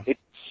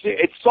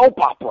it's soap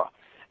opera,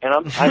 and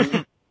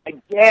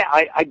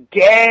I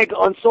gag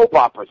on soap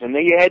operas, and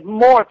they add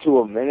more to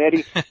them, and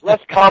adding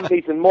less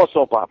comedies and more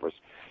soap operas.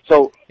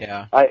 So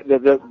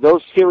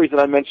those series that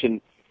I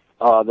mentioned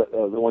are the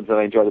ones that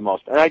I enjoy the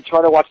most, and I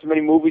try to watch as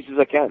many movies as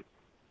I can.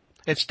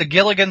 It's the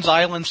Gilligan's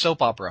Island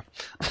soap opera.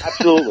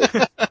 Absolutely,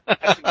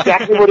 that's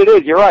exactly what it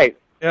is. You're right.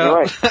 Yeah.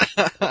 You're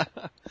right.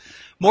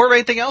 More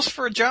anything else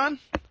for John?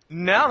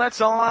 No,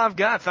 that's all I've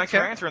got. Thanks for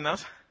answering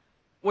those.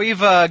 We've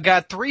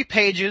got 3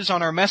 pages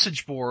on our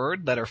message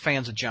board that are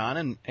fans of John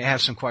and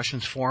have some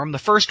questions for him. The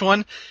first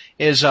one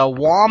is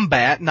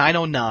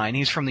Wombat909.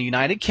 He's from the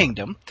United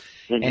Kingdom,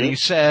 and he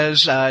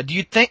says, "Do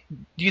you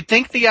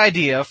think the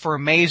idea for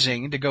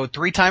Amazing to go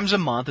 3 times a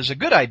month is a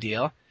good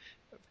idea?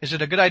 Is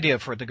it a good idea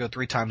for it to go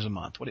 3 times a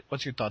month?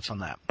 What's your thoughts on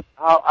that?"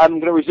 I'm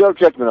going to reserve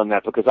judgment on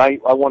that because I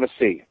want to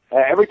see.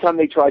 Every time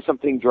they try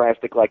something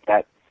drastic like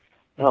that,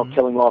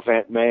 killing off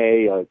Aunt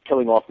May,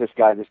 killing off this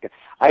guy.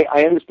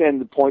 I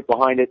understand the point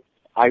behind it.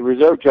 I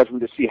reserve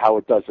judgment to see how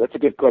it does. That's a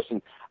good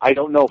question. I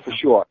don't know for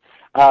sure.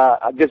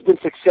 There's been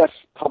success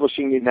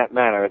publishing in that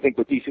manner. I think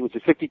with DC, was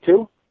it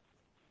 52?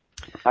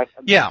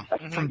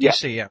 From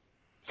DC, yeah.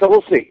 So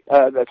we'll see.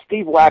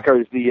 Steve Wacker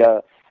is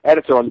the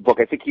editor on the book.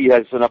 I think he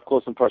has an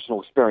up-close and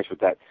personal experience with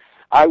that.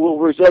 I will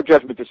reserve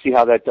judgment to see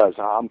how that does.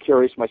 I'm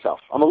curious myself.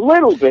 I'm a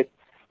little bit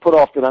put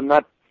off that I'm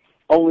not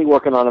only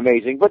working on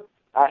Amazing, but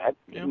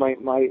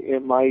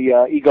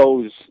my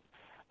ego's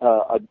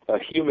a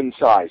human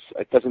size.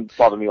 It doesn't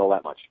bother me all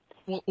that much.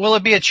 Will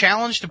it be a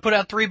challenge to put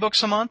out 3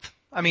 books a month?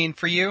 I mean,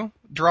 for you,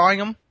 drawing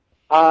them?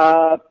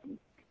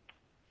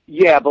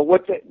 Yeah, but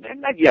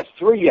not yes,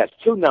 3 yes,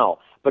 2 no,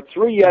 but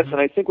 3 yes, and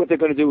I think what they're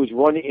going to do is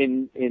run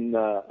in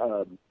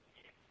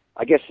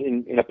I guess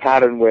in a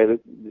pattern where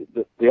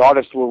the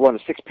artist will run a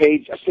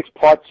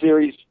 6-part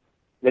series,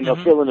 then they'll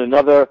fill in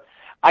another.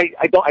 I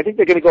think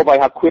they're going to go by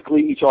how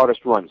quickly each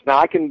artist runs. Now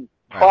I can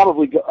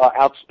probably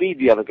outspeed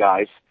the other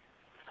guys,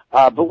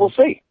 but we'll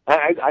see.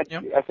 I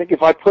think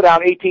if I put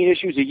out 18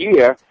 issues a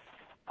year,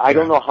 I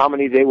don't know how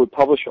many they would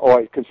publish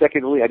or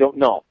consecutively. I don't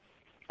know.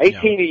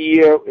 18 a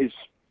year is,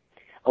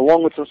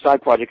 along with some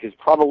side projects, is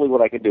probably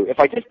what I can do.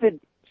 If I just did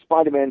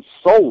Spider-Man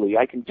solely,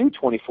 I can do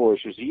 24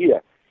 issues a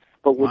year.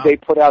 But would they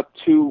put out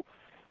 2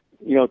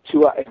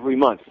 every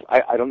month?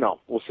 I don't know.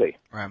 We'll see.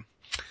 Right.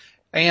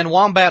 And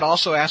Wombat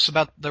also asks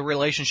about the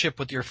relationship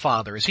with your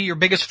father. Is he your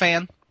biggest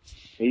fan?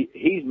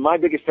 He's my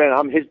biggest fan.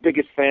 I'm his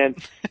biggest fan.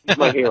 He's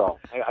my hero.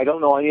 I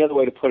don't know any other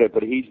way to put it,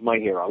 but he's my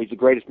hero. He's the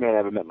greatest man I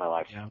ever met in my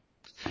life. Yeah.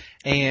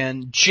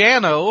 And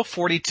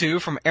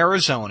Jano42 from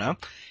Arizona,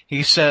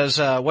 he says,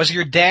 was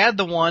your dad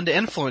the one to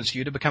influence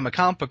you to become a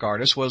comic book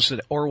artist, was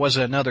it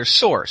another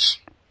source?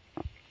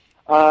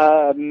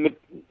 Primarily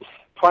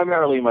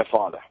my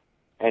father.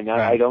 And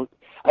I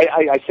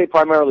say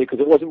primarily because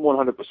it wasn't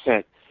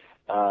 100%.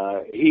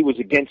 He was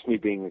against me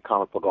being a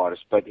comic book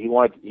artist, but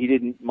he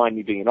didn't mind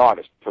me being an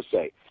artist, per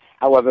se.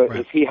 However,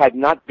 if he had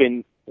not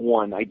been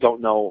one, I don't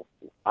know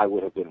I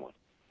would have been one.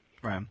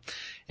 Right.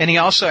 And he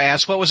also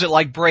asked, what was it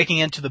like breaking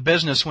into the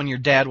business when your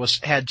dad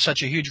had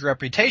such a huge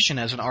reputation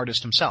as an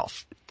artist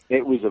himself?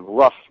 It was a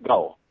rough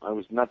go. I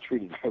was not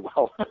treated very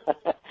well.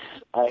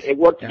 It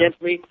worked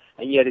against me,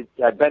 and yet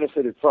I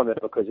benefited from it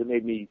because it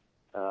made me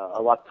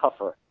a lot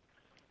tougher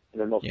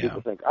than most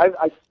people think.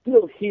 I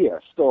still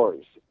hear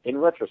stories, in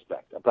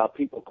retrospect, about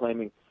people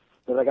claiming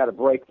that I got a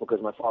break because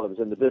my father was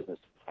in the business.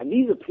 And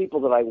these are people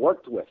that I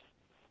worked with,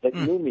 that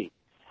knew me.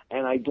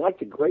 And I'd like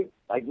to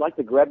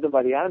grab them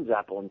by the Adam's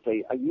apple and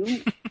say, are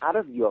you out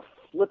of your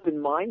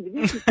flipping mind? Did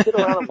you just sit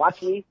around and watch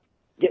me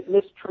get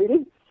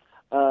mistreated?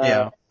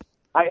 Yeah.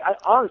 I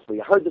honestly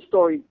heard the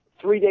story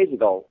 3 days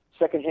ago,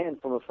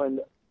 secondhand from a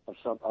friend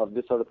of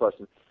this other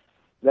person,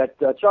 that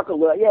Chuck,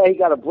 he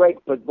got a break,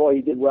 but boy,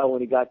 he did well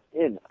when he got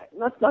in.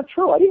 That's not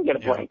true. I didn't get a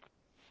break.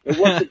 It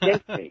worked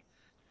against me.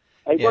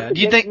 It worked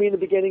against me in the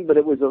beginning, but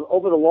it was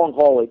over the long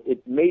haul.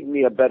 It made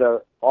me a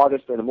better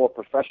artist and a more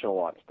professional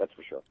artist. That's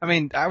for sure. I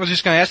mean, I was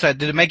just going to ask that.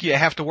 Did it make you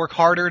have to work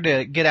harder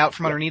to get out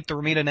from underneath the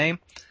Romita name?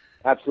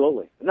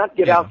 Absolutely. Not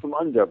get out from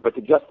under, but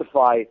to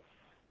justify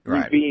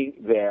me being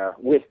there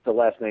with the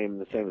last name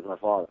the same as my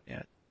father.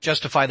 Yeah.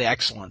 Justify the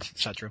excellence,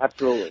 etc.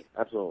 Absolutely.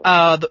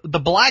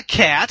 The Black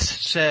Cat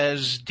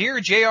says,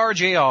 Dear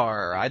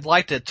JR, I'd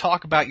like to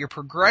talk about your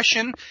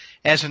progression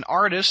as an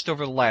artist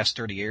over the last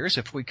 30 years.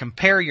 If we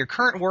compare your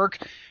current work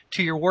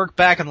to your work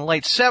back in the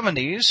late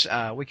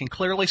 70s, we can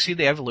clearly see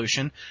the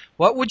evolution.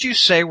 What would you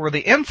say were the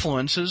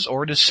influences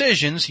or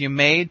decisions you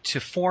made to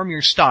form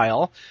your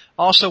style?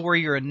 Also, were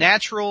you a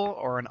natural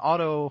or an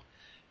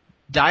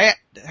didact?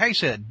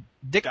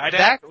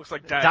 It looks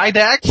like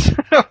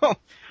didact?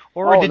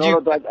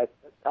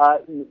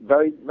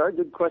 Very, very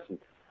good question.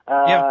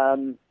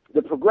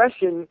 The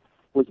progression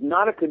was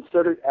not a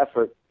concerted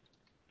effort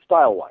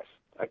style-wise.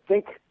 I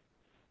think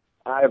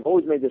I've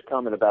always made this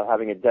comment about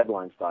having a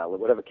deadline style, that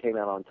whatever came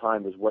out on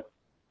time was what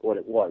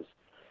it was.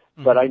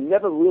 Mm-hmm. But I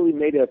never really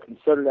made a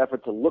concerted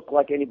effort to look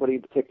like anybody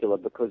in particular,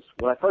 because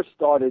when I first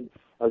started,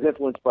 I was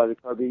influenced by the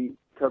Kirby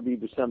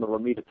Buscema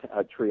Romita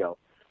trio.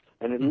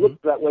 And it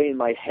looked that way in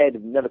my head,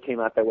 it never came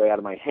out that way out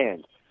of my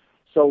hand.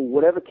 So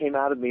whatever came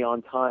out of me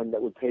on time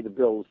that would pay the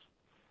bills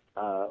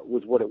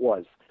was what it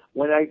was.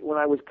 When I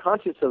was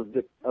conscious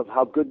of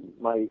how good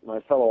my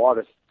fellow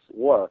artists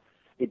were,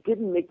 it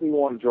didn't make me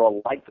want to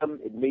draw like them.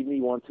 It made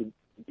me want to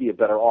be a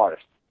better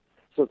artist.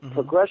 So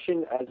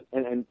progression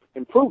and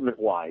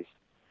improvement-wise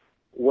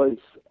was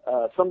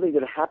something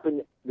that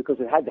happened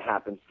because it had to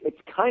happen. It's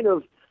kind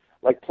of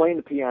like playing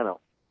the piano.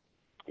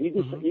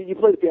 You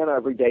play the piano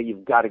every day,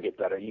 you've got to get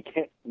better. You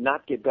can't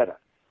not get better.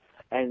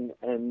 And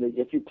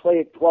if you play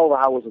it 12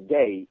 hours a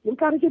day, you've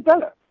got to get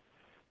better.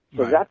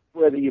 So that's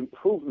where the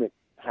improvement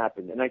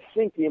happened. And I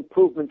think the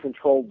improvement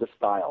controlled the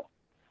style.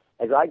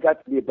 As I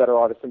got to be a better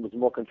artist and was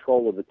more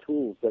control of the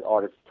tools that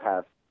artists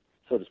have,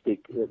 so to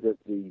speak,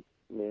 the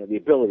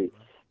ability.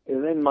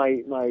 And then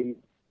my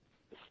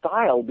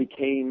style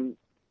became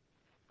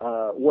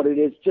what it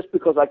is just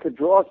because I could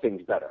draw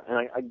things better. And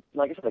I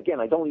like I said,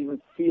 again, I don't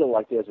even feel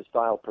like there's a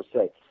style per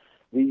se.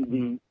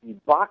 The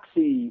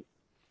boxy,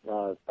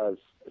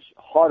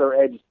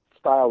 harder-edged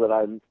style that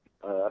I'm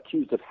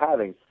accused of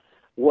having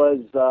was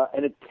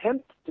an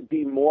attempt to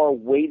be more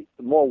weight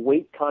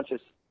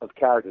conscious of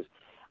characters.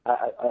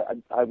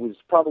 I was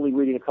probably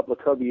reading a couple of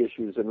Kirby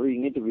issues and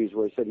reading interviews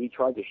where he said he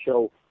tried to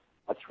show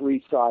a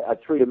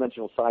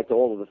three-dimensional side to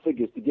all of the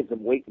figures to give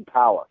them weight and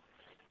power.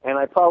 And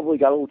I probably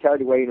got a little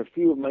carried away in a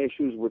few of my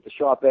issues with the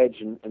sharp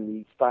edge and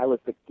the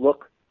stylistic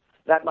look.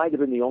 That might have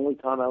been the only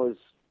time I was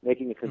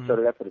making a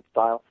concerted effort at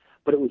style,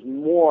 but it was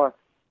more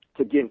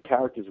to give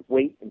characters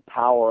weight and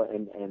power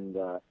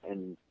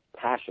and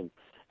passion.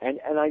 And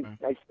I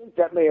think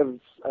that may have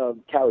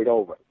carried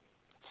over.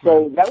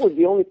 So that was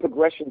the only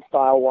progression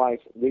style-wise.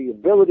 The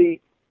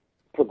ability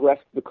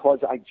progressed because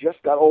I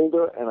just got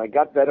older and I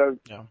got better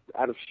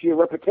out of sheer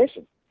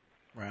repetition.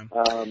 Right.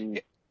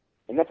 And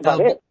that's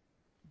about it.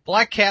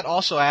 Black Cat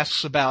also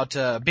asks about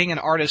being an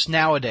artist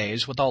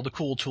nowadays with all the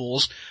cool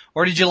tools,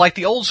 or did you like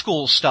the old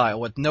school style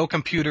with no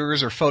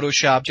computers or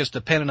Photoshop, just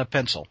a pen and a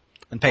pencil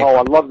and paper? Oh,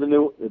 I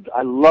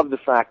love the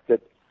fact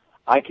that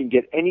I can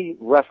get any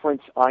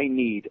reference I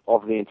need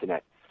off the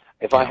internet.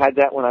 If I had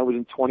that when I was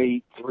in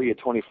 23 or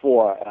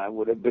 24, it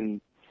would have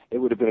been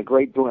a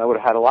great boon. I would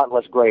have had a lot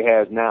less gray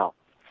hairs now.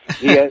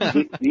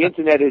 The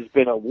internet has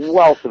been a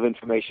wealth of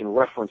information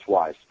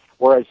reference-wise,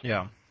 whereas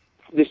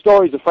the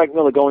stories of Frank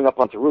Miller going up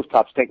onto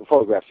rooftops taking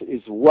photographs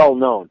is well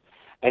known,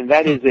 and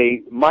that is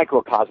a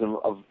microcosm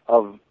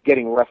of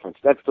getting reference.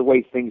 That's the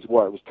way things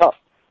were. It was tough.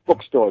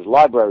 Bookstores,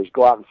 libraries,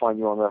 go out and find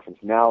your own reference.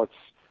 Now it's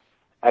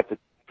at the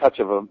touch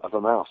of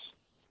a mouse.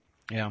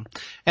 Yeah,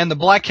 and the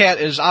Black Cat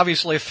is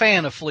obviously a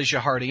fan of Felicia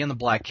Hardy and the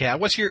Black Cat.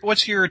 What's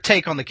your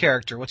take on the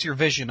character? What's your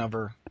vision of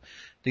her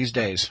these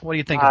days? What do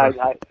you think of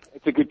her?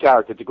 It's a good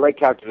character. It's a great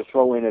character to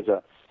throw in as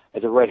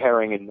a red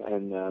herring,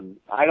 and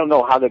I don't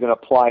know how they're going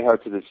to apply her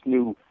to this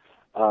new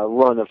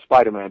run of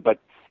Spider-Man, but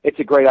it's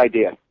a great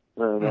idea.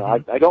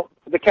 I don't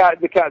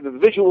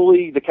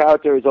visually the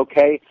character is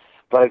okay,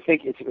 but I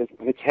think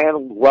it's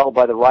handled well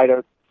by the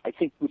writer. I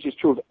think, which is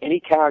true of any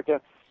character.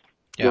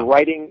 The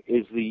writing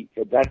is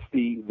that's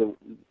the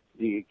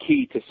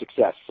key to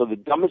success. So the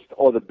dumbest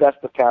or the best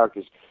of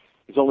characters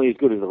is only as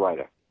good as the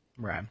writer.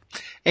 Right.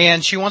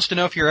 And she wants to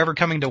know if you're ever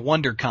coming to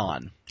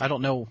WonderCon. I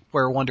don't know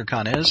where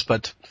WonderCon is,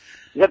 but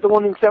is that the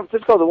one in San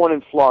Francisco or the one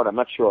in Florida? I'm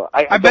not sure.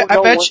 I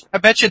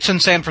bet you it's in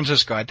San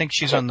Francisco. I think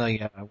she's on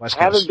the West Coast.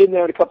 I haven't been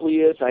there in a couple of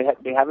years.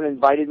 They haven't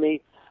invited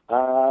me.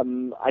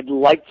 I'd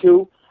like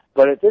to,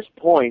 but at this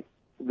point,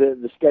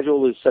 the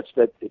schedule is such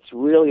that it's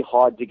really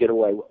hard to get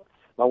away.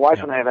 My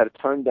wife and I have had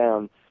to turn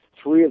down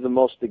 3 of the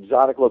most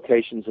exotic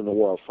locations in the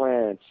world: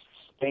 France,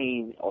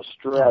 Spain,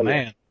 Australia. Oh,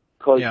 man.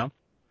 Because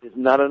there's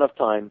not enough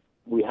time.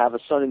 We have a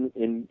son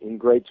in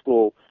grade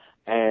school,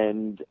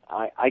 and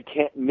I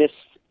can't miss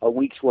a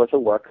week's worth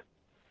of work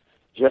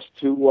just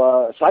to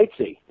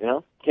sightsee.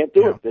 Can't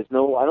do it.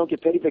 I don't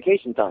get paid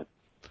vacation time.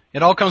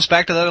 It all comes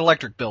back to that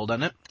electric bill,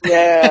 doesn't it?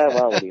 Yeah,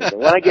 well, what do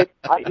you do?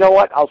 You know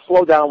what? I'll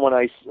slow down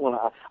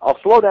I'll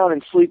slow down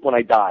and sleep when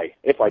I die,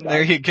 if I die.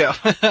 There you go.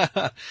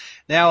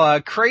 Now,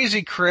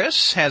 Crazy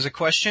Chris has a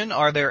question.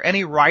 Are there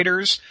any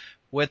writers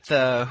with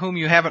whom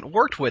you haven't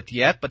worked with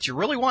yet, but you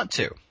really want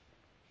to?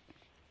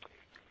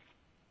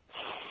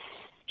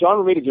 John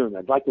Romita Jr.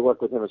 I'd like to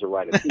work with him as a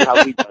writer. See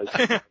how he does.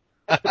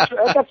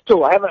 That's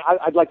true.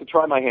 I'd like to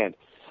try my hand.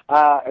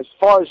 As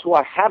far as who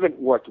I haven't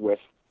worked with,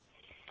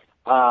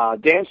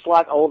 Dan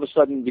Slott all of a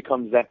sudden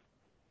becomes that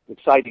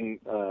exciting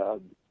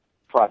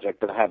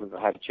project that I haven't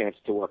had a chance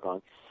to work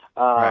on.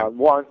 Right.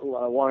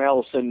 Warren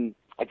Ellison.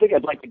 I think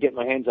I'd like to get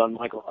my hands on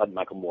Michael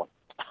Moore.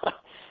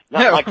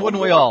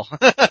 Wouldn't we all?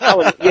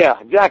 Alan, yeah,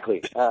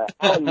 exactly.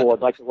 Alan Moore.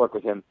 I'd like to work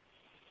with him.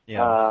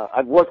 Yeah.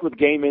 I've worked with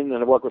Gaiman and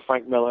I've worked with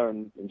Frank Miller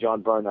and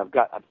John Byrne. I've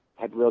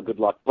had real good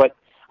luck. But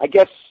I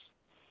guess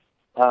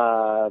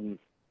Harlan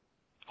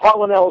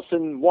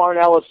Ellison, Warren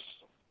Ellis.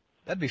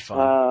 That'd be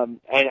fun.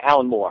 And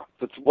Alan Moore.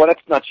 That's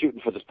not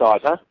shooting for the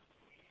stars, huh?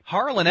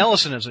 Harlan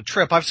Ellison is a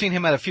trip. I've seen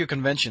him at a few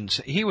conventions.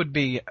 He would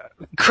be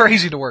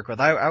crazy to work with.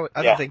 I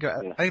think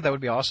that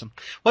would be awesome.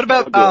 What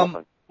about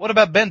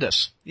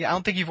Bendis? Yeah, I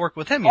don't think you've worked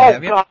with him yet,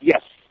 have you? God,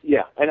 yes.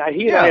 Yeah. And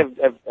and I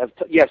have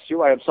yes, you're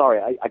right. I'm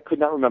sorry. I could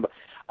not remember.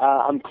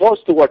 I'm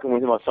close to working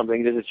with him on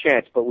something. There's a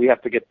chance, but we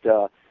have to get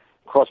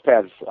cross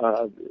paths,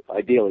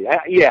 ideally.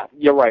 Yeah,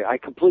 you're right. I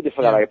completely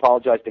forgot. I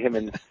apologize to him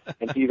and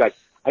to you guys.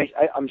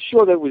 I'm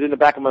sure that it was in the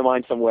back of my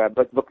mind somewhere,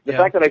 but the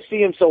fact that I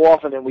see him so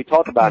often and we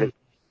talk about it,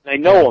 and I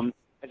know him,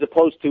 as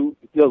opposed to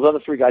those other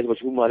three guys,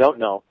 whom I don't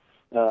know,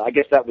 I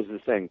guess that was the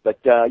thing. But,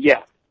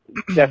 yeah,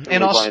 definitely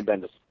and also,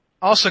 Brian Bendis.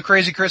 Also,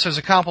 Crazy Chris has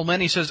a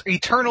compliment. He says,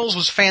 Eternals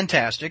was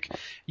fantastic.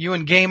 You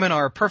and Gaiman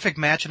are a perfect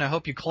match, and I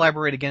hope you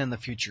collaborate again in the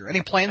future.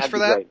 Any plans for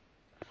that? Great.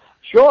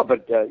 Sure,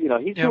 but,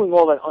 he's doing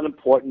all that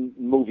unimportant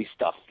movie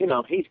stuff.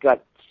 He's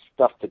got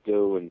stuff to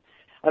do, and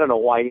I don't know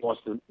why he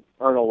wants to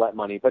earn all that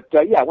money. But,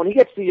 when he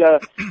gets he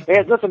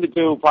has nothing to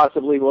do,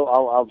 possibly,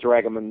 I'll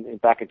drag him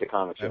back into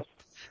comics.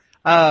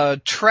 Yeah.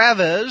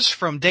 Travis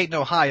from Dayton,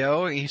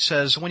 Ohio, he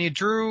says, when you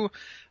drew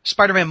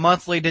Spider-Man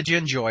Monthly, did you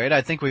enjoy it?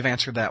 I think we've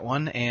answered that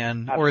one.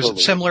 Or is it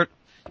similar?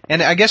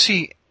 And I guess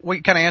we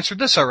kind of answered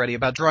this already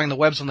about drawing the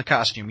webs on the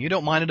costume. You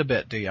don't mind it a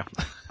bit, do you?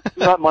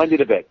 Do not mind it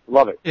a bit.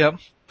 Love it. Yep.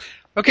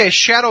 Okay,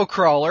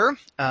 Shadowcrawler,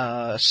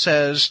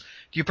 says,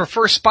 do you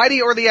prefer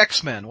Spidey or the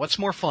X-Men? What's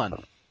more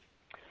fun?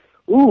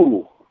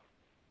 Ooh.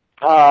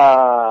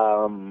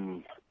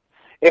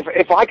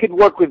 If I could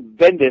work with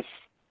Bendis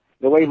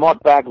the way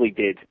Mark Bagley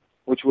did,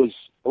 which was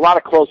a lot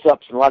of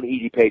close-ups and a lot of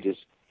easy pages,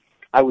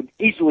 I would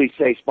easily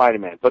say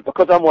Spider-Man. But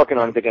because I'm working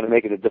on it, they're going to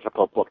make it a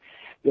difficult book.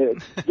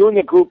 Doing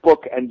a group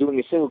book and doing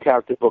a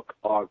single-character book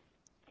are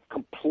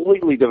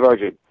completely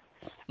divergent.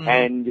 Mm-hmm.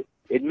 And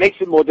it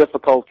makes it more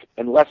difficult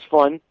and less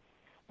fun.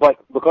 But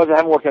because I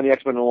haven't worked on the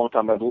X-Men in a long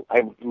time,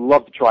 I'd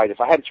love to try it.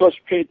 If I had a choice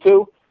between the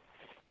two,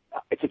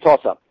 it's a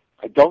toss-up.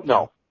 I don't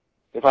know.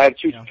 If I had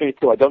to choose between the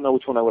two, I don't know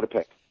which one I would have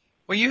picked.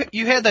 Well,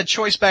 you had that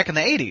choice back in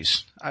the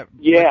 80s.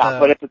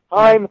 But at the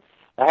time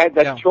I had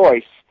that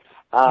choice,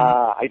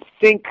 I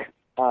think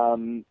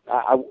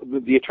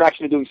the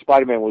attraction of doing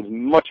Spider-Man was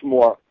much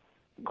more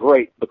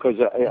great because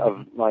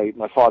of my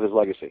father's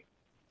legacy.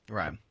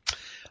 Right.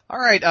 All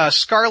right,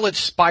 Scarlet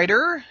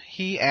Spider,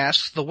 he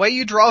asks, the way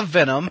you draw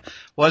Venom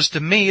was, to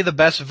me, the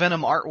best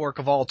Venom artwork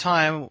of all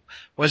time.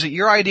 Was it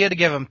your idea to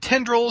give him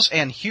tendrils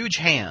and huge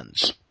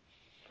hands?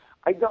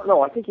 I don't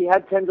know. I think he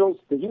had tendrils.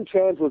 The huge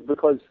hands was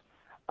because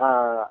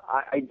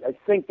I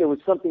think there was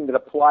something that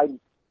applied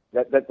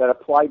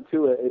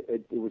to it.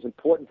 It was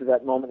important to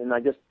that moment, and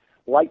I just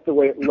liked the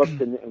way it looked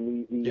and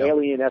the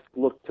alien-esque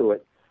look to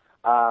it.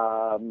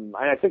 And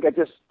I think I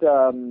just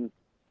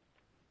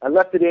I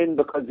left it in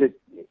because it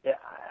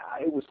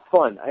was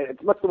fun.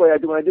 It's much the way I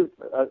do when I do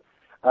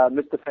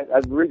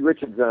Reed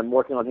Richards. I'm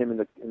working on him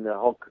in the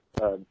Hulk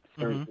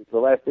series, the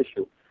last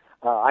issue.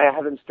 I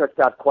have him stretched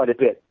out quite a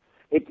bit.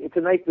 It's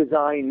a nice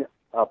design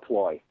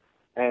ploy,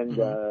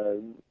 and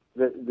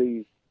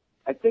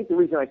I think the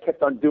reason I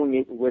kept on doing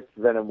it with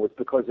Venom was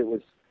because it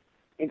was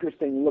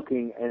interesting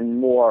looking and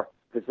more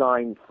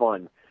design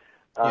fun.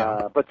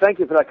 But thank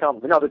you for that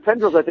compliment. Now, the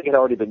tendrils I think had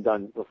already been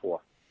done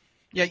before.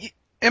 Yeah,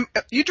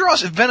 you draw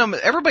Venom.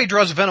 Everybody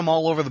draws Venom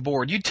all over the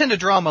board. You tend to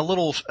draw him a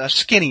little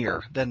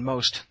skinnier than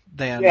most.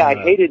 Yeah, I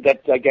hated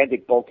that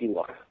gigantic, bulky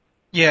look.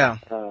 Yeah.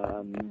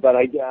 But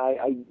I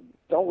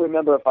don't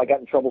remember if I got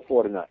in trouble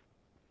for it or not.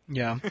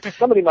 Yeah.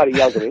 Somebody might have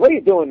yelled at me. What are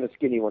you doing the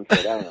skinny one for?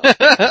 I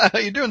don't know.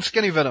 You're doing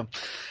skinny Venom.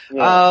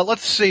 Yeah.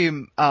 Let's see.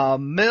 Mil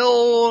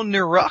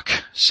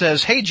Niruk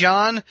says, hey,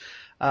 John,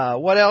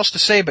 what else to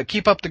say but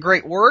keep up the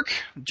great work?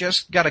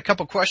 Just got a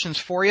couple questions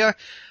for you.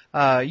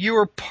 You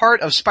were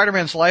part of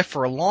Spider-Man's life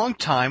for a long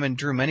time and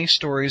drew many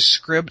stories,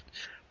 script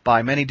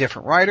by many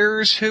different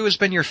writers. Who has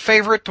been your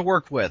favorite to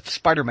work with,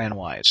 Spider-Man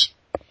wise?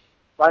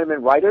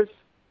 Spider-Man writers?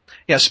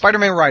 Yeah,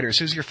 Spider-Man writers.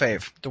 Who's your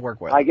fave to work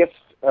with? I guess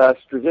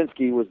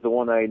Straczynski was the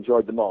one I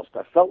enjoyed the most.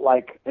 I felt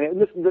like, and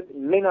this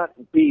may not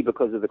be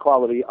because of the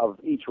quality of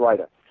each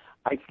writer.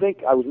 I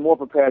think I was more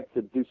prepared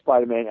to do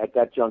Spider-Man at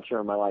that juncture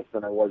in my life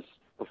than I was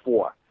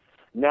before.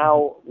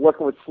 Now,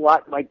 working with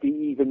Slott might be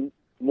even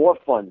more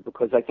fun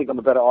because I think I'm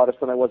a better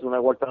artist than I was when I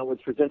worked on it with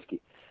Straczynski.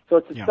 So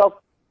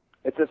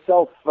it's a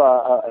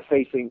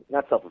self-effacing,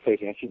 not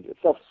self-effacing, actually, a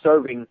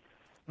self-serving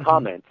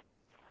comment.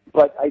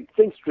 But I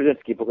think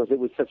Straczynski because it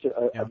was such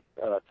a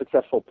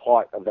successful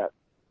part of that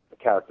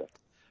character.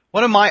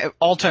 One of my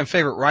all-time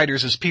favorite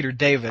writers is Peter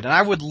David, and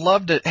I would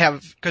love to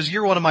have, because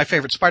you're one of my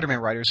favorite Spider-Man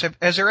writers.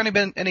 Has there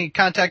been any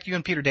contact, you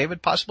and Peter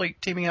David, possibly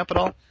teaming up at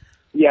all?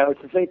 Yeah,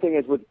 it's the same thing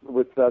as with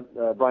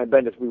Brian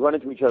Bendis. We run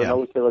into each other and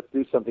always say, let's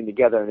do something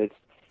together, and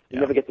you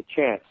never get the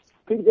chance.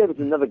 Peter David's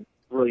another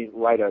brilliant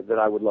writer that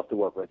I would love to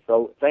work with.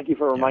 So thank you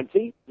for reminding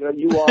me.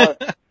 You are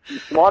the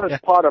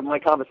smartest part of my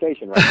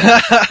conversation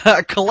right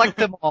now. Collect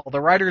them all. The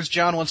writers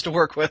John wants to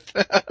work with.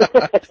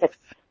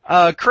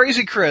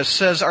 Crazy Chris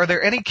says, are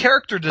there any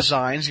character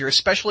designs you're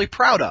especially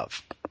proud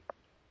of?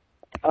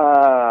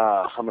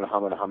 Humana.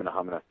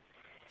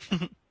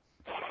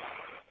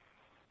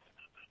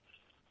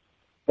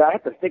 I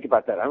have to think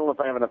about that. I don't know if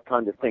I have enough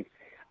time to think.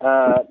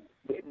 I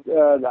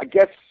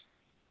guess.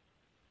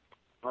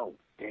 Oh,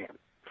 damn.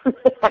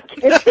 I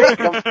can't think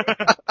of them.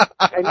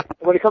 And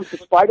when it comes to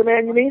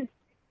Spider-Man, you mean?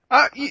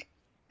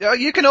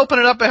 You can open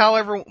it up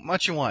however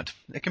much you want.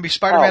 It can be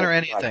Spider-Man or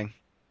anything.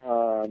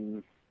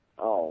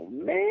 Oh,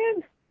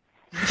 man.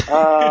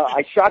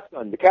 I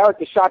Shotgun, the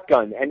character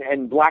Shotgun,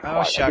 and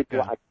Blackheart. Oh,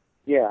 Shotgun.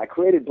 I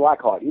created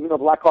Blackheart. Even though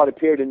Blackheart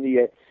appeared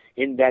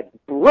in that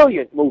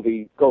brilliant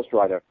movie, Ghost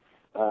Rider,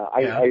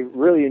 I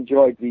really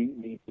enjoyed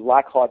the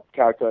Blackheart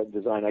character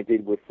design I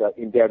did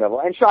in Daredevil,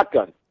 and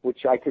Shotgun,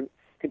 which I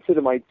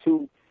consider my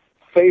two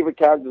favorite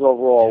characters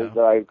overall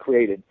that I've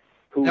created.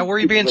 Now, were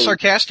you being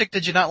sarcastic?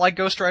 Did you not like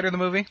Ghost Rider, the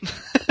movie?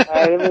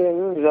 It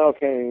was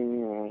okay.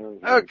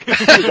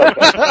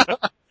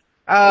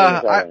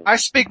 I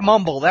speak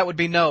mumble. That would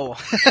be no.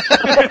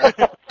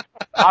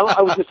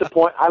 I was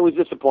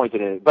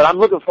disappointed in it, but I'm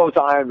looking forward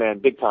to Iron Man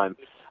big time.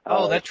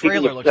 Oh, that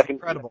trailer looks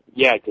incredible.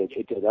 Yeah, it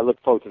did. I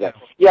look forward to that.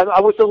 Yeah, I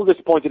was a little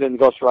disappointed in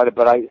Ghost Rider,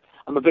 but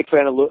I'm a big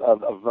fan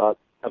of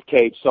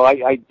Cage, so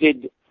I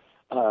did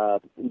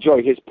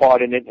enjoy his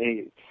part in it.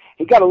 And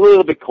he got a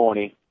little bit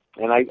corny,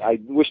 and I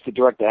wish the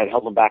director had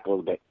held him back a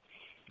little bit.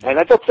 And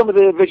I thought some of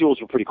the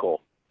visuals were pretty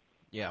cool.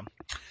 Yeah.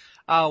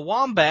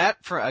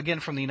 Wombat,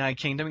 from the United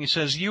Kingdom, he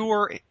says,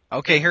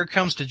 here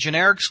comes the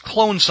Generic's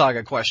Clone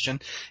Saga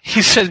question.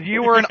 He says,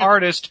 you were an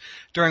artist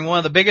during one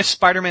of the biggest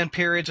Spider-Man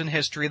periods in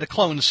history, the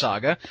Clone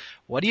Saga.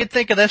 What do you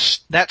think of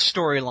that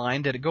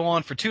storyline? Did it go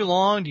on for too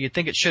long? Do you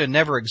think it should have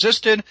never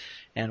existed?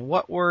 And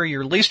what were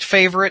your least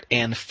favorite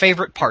and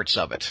favorite parts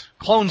of it?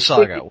 Clone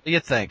Saga, what do you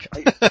think?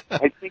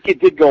 I think it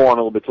did go on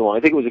a little bit too long. I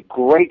think it was a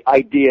great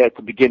idea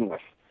to begin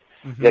with.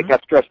 That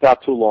got stressed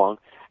out too long.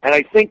 And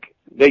I think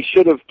they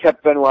should have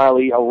kept Ben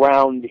Reilly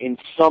around in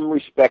some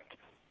respect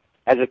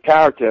as a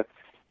character,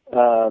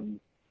 a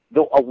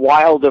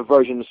wilder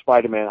version of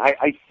Spider-Man.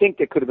 I think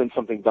there could have been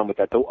something done with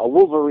that, a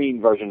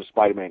Wolverine version of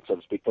Spider-Man, so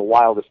to speak, the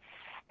wildest.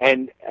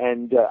 And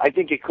I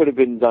think it could have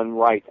been done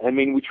right. I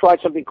mean, we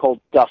tried something called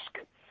Dusk,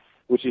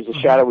 which is a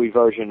shadowy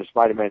version of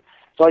Spider-Man.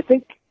 So I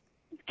think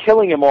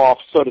killing him off,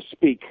 so to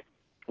speak,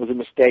 was a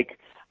mistake.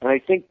 And I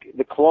think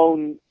the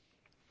clone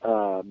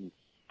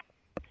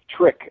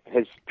trick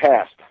has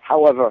passed.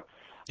 However,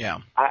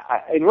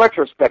 in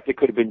retrospect, it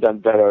could have been done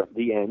better at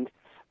the end.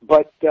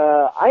 But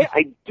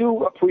I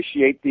do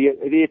appreciate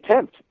the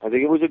attempt. I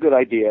think it was a good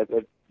idea.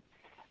 That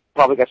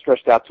probably got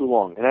stretched out too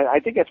long. And I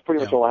think that's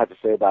pretty much all I have to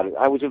say about it.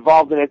 I was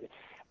involved in it,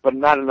 but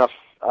not enough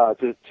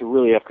to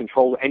really have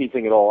control of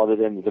anything at all other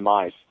than the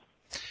demise.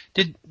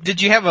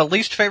 Did you have a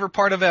least favorite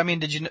part of it? I mean,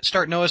 did you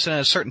start noticing at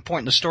a certain point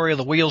in the story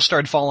the wheels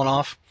started falling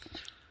off?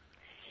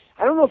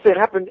 I don't know if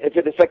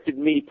it affected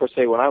me per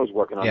se when I was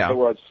working on it. There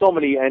were so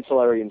many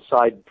ancillary and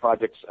side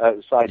projects,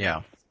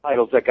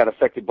 titles that got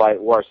affected by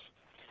it worse.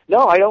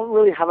 No, I don't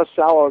really have a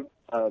sour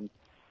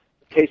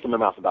taste in my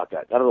mouth about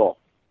that. Not at all.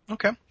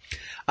 Okay.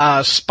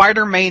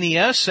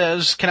 Spider-Mania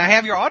says, can I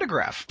have your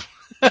autograph?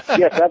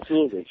 Yes,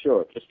 absolutely.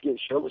 Sure. Just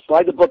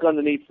slide the book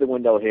underneath the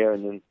window here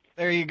and then.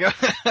 There you go.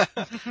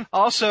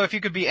 Also, if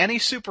you could be any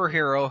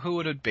superhero, who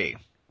would it be?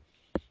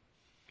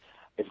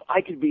 If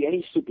I could be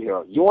any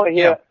superhero, you want to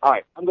hear? All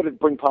right, I'm going to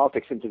bring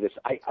politics into this.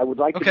 I would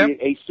like to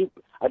be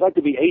I'd like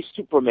to be a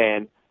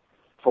Superman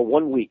for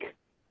 1 week.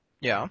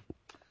 Yeah.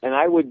 And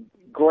I would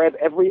grab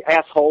every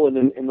asshole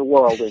in the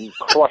world and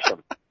crush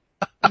them.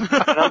 And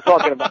I'm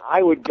talking about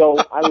I would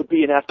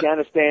be in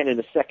Afghanistan in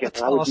a second.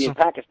 And I would be in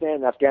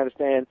Pakistan,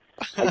 Afghanistan.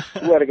 I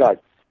swear to God,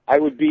 I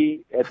would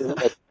be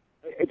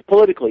it's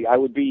politically. I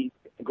would be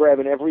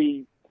grabbing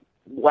every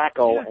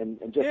wacko and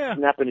just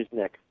snapping his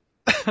neck.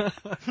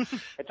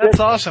 That's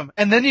awesome.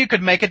 And then you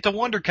could make it to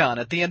WonderCon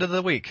at the end of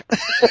the week.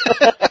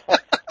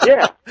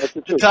 Yeah, that's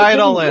the truth. Tie it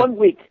all in. 1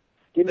 week.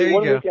 Give There me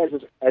you 1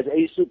 week as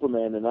a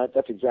Superman, and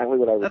that's exactly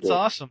what I would do. That's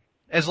awesome.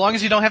 As long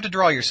as you don't have to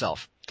draw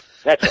yourself.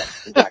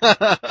 That's right.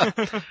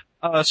 Exactly.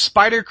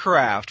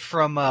 Spidercraft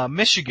from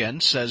Michigan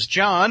says,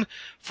 John,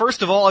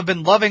 first of all, I've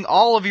been loving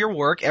all of your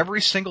work,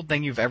 every single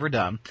thing you've ever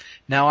done.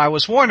 Now, I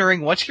was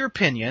wondering, what's your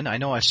opinion? I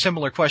know a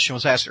similar question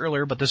was asked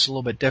earlier, but this is a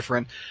little bit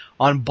different.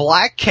 On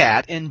Black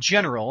Cat in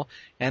general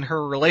and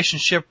her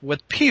relationship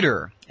with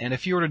Peter. And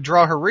if you were to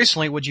draw her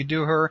recently, would you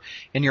do her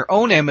in your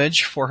own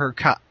image for her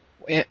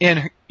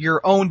in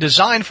your own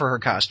design for her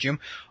costume,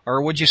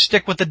 or would you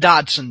stick with the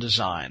Dodson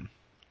design?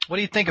 What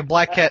do you think of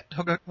Black Cat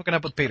hooking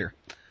up with Peter?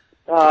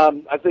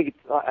 I think,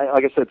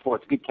 like I said before,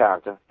 it's a good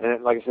character,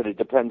 and like I said, it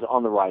depends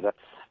on the writer.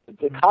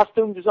 The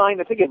costume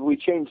design, I think if we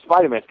changed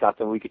Spider-Man's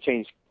costume, we could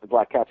change the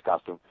Black Cat's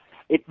costume.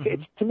 It's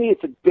to me,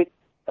 it's a bit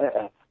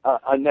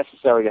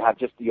unnecessary to have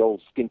just the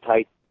old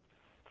skin-tight,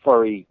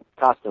 furry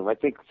costume. I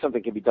think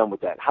something can be done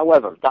with that.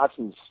 However,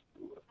 Dodson's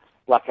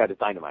Black Cat is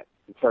dynamite.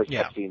 It's very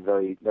sexy and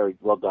very, very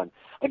well done.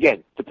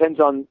 Again, depends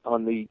on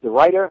the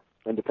writer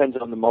and depends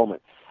on the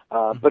moment.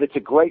 But it's a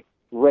great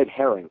red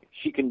herring.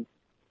 She can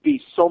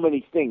be so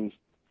many things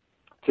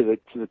to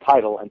the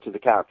title and to the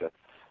character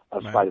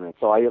of Spider-Man.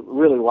 So I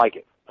really like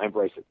it. I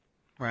embrace it.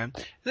 Right.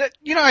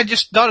 I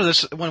just thought of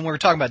this when we were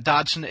talking about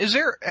Dodson.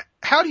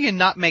 How do you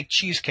not make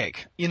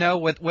cheesecake,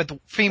 with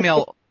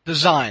female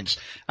designs?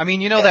 I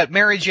mean, that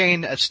Mary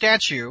Jane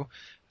statue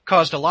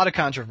caused a lot of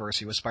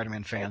controversy with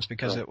Spider-Man fans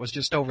because it was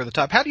just over the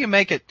top. How do you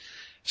make it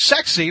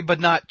sexy but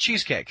not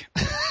cheesecake?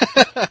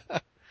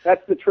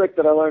 That's the trick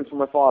that I learned from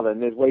my father,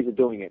 and there's ways of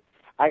doing it.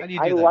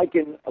 I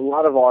liken a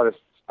lot of artists,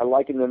 I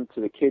liken them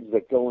to the kids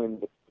that go in,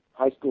 the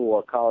high school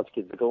or college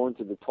kids that go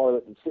into the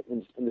toilet and sit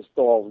in the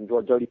stalls and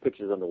draw dirty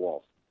pictures on the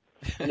walls.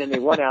 And then they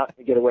run out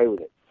and get away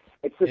with it.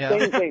 It's the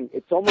same thing.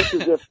 It's almost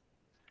as if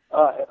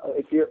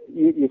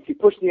if you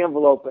push the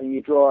envelope and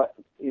you draw,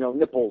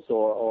 nipples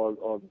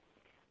or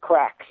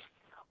cracks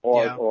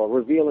or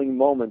revealing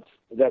moments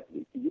that,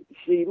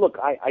 see, look,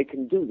 I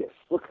can do this.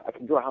 Look, I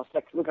can draw how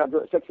sexy I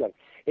am.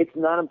 It's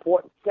not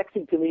important.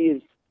 Sexy to me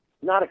is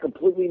not a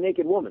completely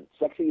naked woman.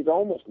 Sexy is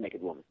almost a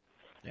naked woman.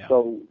 Yeah.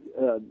 So,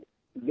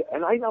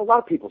 and I know a lot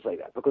of people say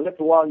that because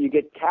after a while you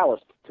get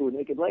calloused to a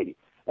naked lady.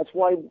 That's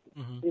why,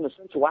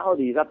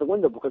 sensuality is out the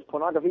window because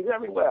pornography is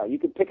everywhere. You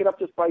can pick it up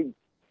just by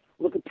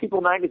look at People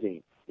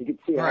magazine. You can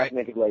see a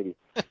half-naked lady.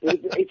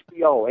 It's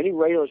HBO, any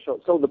radio show.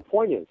 So the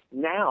point is,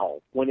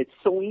 now, when it's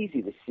so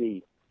easy to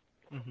see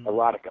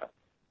erotica,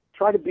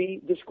 try to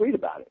be discreet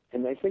about it.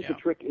 And I think the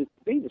trick is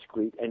to be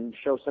discreet and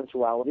show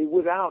sensuality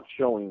without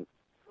showing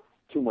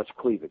too much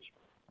cleavage.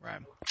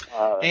 Right.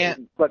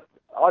 But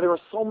there are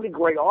so many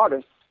great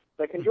artists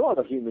that can draw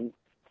the human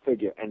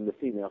figure and the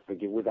female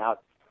figure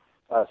without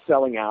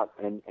selling out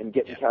and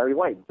getting carried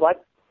away.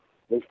 But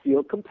they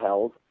feel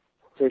compelled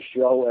to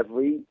show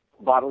every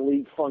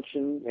bodily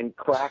function and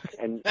crack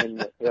and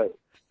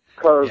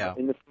curve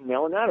in the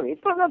female anatomy.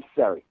 It's not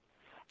necessary.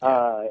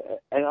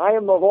 And I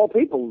am, of all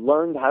people,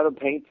 learned how to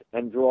paint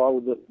and draw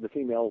the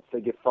female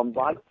figure from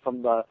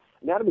the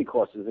anatomy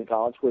courses in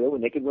college where there were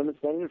naked women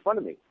standing in front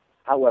of me.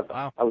 However,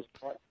 I was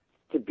taught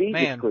to be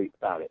discreet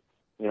about it,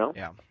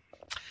 Yeah.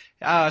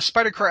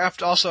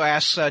 Spidercraft also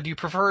asks, do you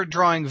prefer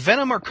drawing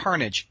Venom or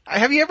Carnage?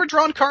 Have you ever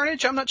drawn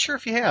Carnage? I'm not sure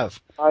if you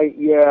have.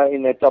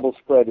 In that double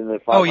spread in the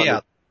 500. Oh, yeah.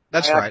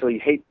 That's right. I actually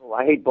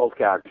hate both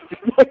characters.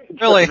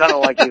 Really? I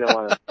don't like either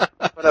one.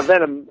 But a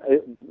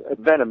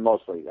Venom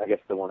mostly, I guess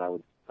the one I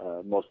would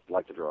most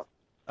like to draw.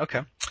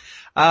 Okay.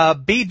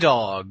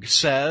 B-Dog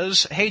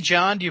says, hey,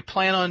 John, do you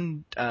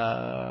plan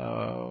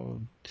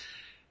on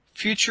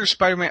future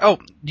Spider-Man... Oh,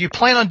 do you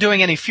plan on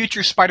doing any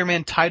future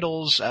Spider-Man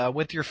titles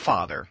with your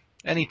father?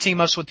 Any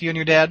team-ups with you and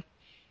your dad?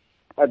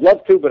 I'd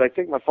love to, but I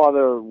think my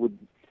father would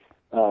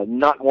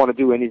not want to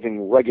do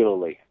anything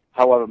regularly.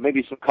 However,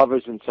 maybe some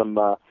covers and some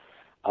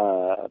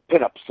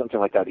pin-ups, something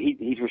like that.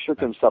 He's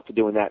restricted himself to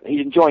doing that. He's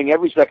enjoying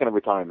every second of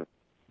retirement.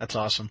 That's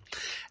awesome.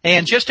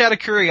 And just out of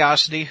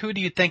curiosity, who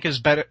do you think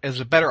is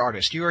a better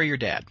artist, you or your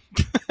dad?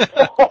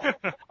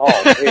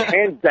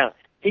 Hands down.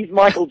 He's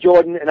Michael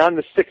Jordan, and I'm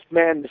the sixth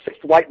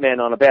white man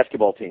on a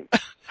basketball team.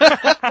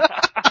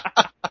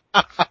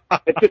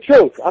 It's the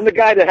truth. I'm the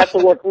guy that has to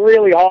work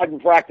really hard in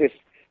practice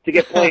to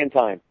get playing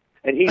time.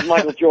 And he's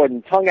Michael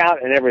Jordan, tongue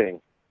out and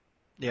everything.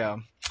 Yeah.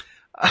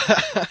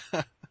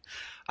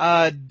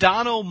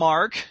 Dono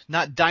Mark,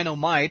 not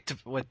Dynamite,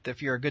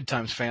 if you're a Good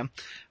Times fan.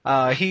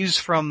 He's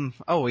from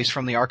the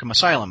Arkham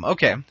Asylum.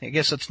 Okay. I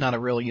guess that's not a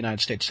real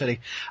United States city.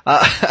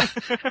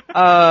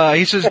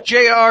 He says,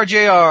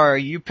 JR,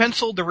 you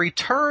penciled the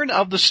return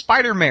of the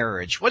Spider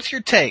Marriage. What's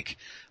your take?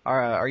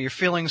 Are your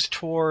feelings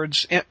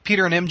towards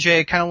Peter and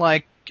MJ kind of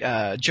like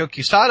Joe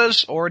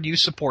Quesada's, or do you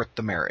support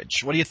the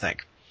marriage? What do you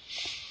think?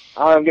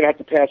 I'm going to have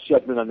to pass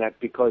judgment on that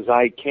because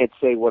I can't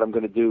say what I'm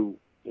going to do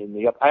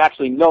I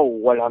actually know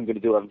what I'm going to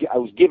do. I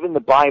was given the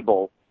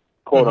Bible,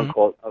 quote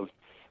unquote,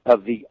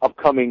 of the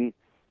upcoming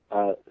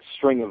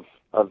string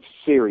of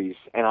series,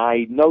 and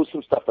I know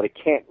some stuff that I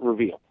can't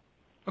reveal.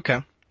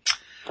 Okay.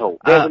 So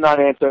there's a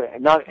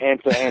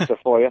non-answer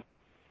for you.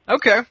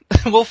 Okay.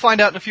 We'll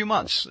find out in a few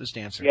months, is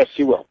the answer. Yes,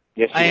 you will.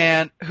 Yes, you will.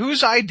 And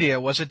whose idea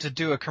was it to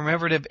do a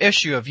commemorative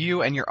issue of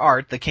you and your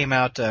art that came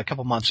out a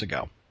couple months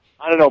ago?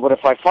 I don't know, but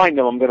if I find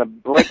him, I'm going to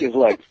break his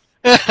legs.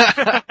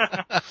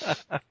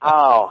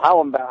 Oh,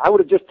 how embarrassing. I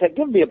would have just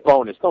given me a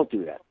bonus. Don't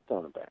do that.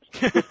 Don't embarrass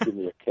me. Just give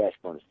me a cash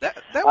bonus. That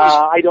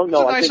was, I don't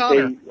know. a nice I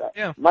think honor.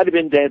 they might have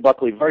been Dan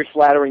Buckley. Very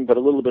flattering, but a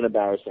little bit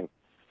embarrassing.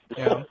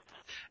 Yeah.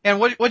 And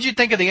what did you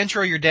think of the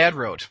intro your dad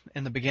wrote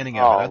in the beginning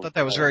of it? I thought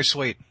that was very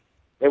sweet.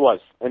 It was.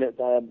 And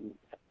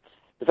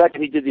the fact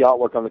that he did the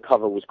artwork on the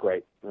cover was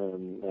great.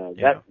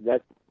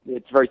 That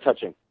it's very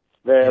touching.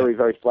 Very,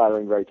 very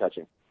flattering, very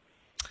touching.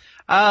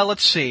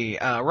 Let's see.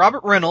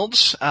 Robert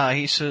Reynolds,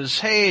 he says,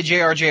 "Hey,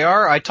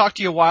 JR, I talked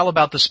to you a while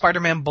about the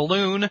Spider-Man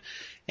balloon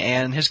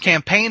and his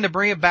campaign to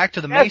bring it back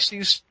to the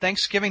Macy's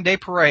Thanksgiving Day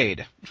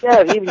Parade."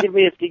 Yeah, he gave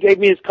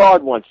me his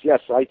card once. Yes,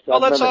 I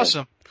that's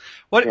awesome.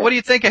 What do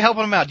you think of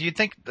helping him out? Do you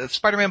think the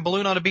Spider-Man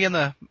balloon ought to be in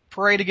the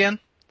parade again?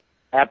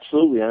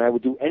 Absolutely, and I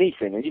would do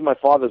anything. And even my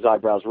father's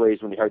eyebrows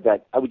raised when he heard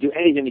that. I would do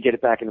anything to get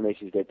it back in the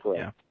Macy's Day Parade.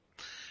 Yeah.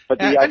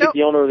 But I think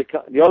the owner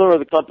of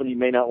the company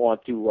may not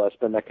want to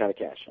spend that kind of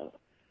cash on it.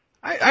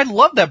 I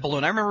love that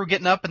balloon. I remember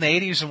getting up in the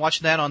 80s and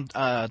watching that on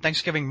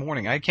Thanksgiving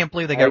morning. I can't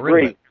believe they got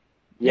rid of it.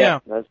 Yeah.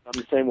 I'm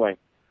the same way.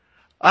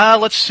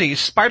 Let's see.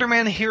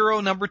 Spider-Man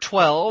Hero number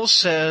 12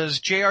 says,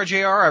 JR,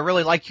 I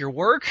really like your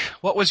work.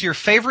 What was your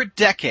favorite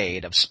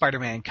decade of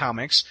Spider-Man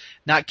comics?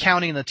 Not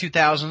counting the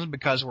 2000s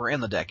because we're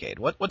in the decade.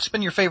 What's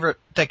been your favorite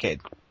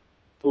decade?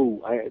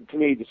 To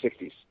me, the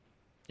 60s.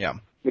 Yeah.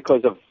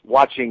 Because of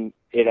watching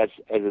it as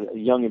a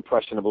young,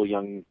 impressionable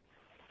young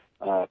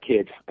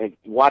kid. And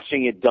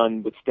watching it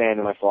done with Stan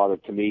and my father,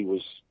 to me,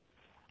 was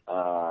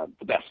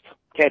the best.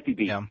 Can't be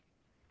beat. Yeah.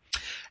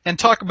 And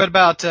talk a bit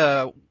about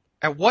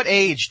at what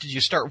age did you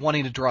start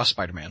wanting to draw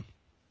Spider-Man?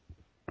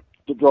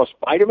 To draw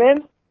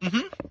Spider-Man?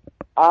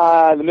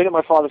 Mm-hmm. The minute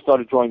my father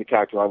started drawing the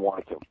character, I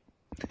wanted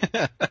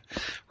to.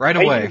 Right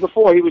away. Even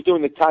before he was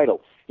doing the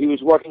title, he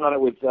was working on it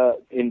with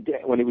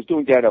when he was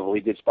doing Daredevil.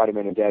 He did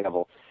Spider-Man and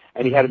Daredevil,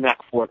 and he had a knack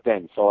for it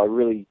then. So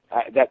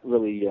that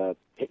really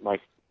hit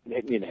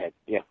me in the head.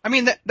 Yeah. I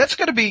mean, that's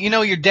got to be,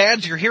 your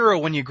dad's your hero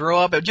when you grow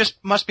up. It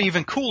just must be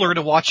even cooler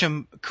to watch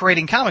him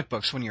creating comic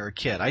books when you're a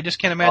kid. I just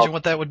can't imagine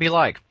what that would be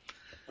like.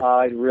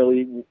 It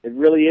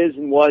really is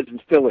and was and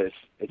still is.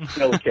 It's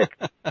still a kick.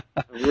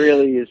 It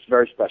really is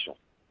very special.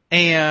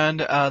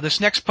 And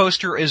this next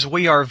poster is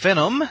We Are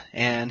Venom,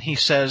 and he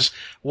says,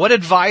 what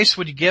advice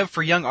would you give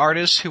for young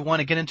artists who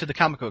want to get into the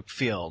comic book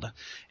field?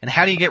 And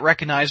how do you get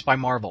recognized by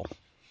Marvel?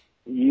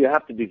 You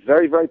have to be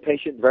very, very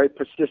patient, very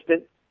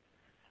persistent.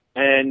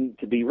 And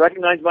to be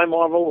recognized by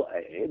Marvel,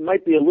 it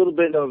might be a little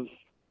bit of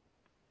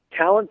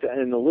talent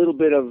and a little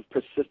bit of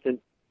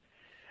persistent.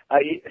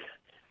 I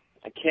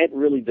can't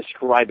really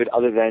describe it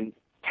other than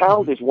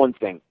talent is one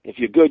thing. If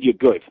you're good, you're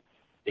good.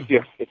 If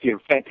you're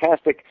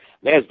fantastic,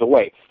 there's the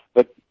way.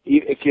 But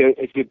if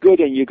you're good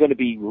and you're going to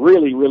be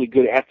really, really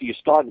good after you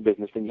start in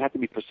business, then you have to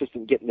be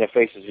persistent, get in their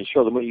faces and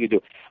show them what you can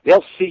do.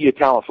 They'll see your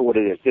talent for what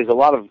it is. There's a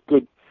lot of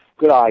good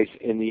eyes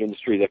in the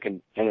industry that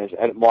can, and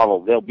at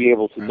Marvel, they'll be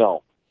able to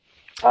know.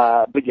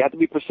 But you have to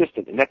be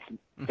persistent, and that's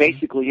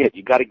basically it.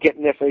 You got to get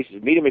in their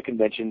faces, meet them at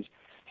conventions,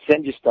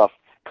 send your stuff,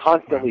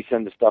 constantly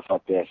send the stuff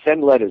up there,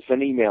 send letters,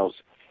 send emails.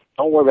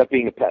 Don't worry about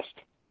being a pest.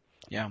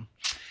 Yeah.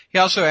 He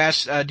also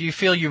asked, do you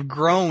feel you've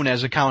grown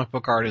as a comic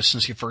book artist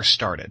since you first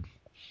started?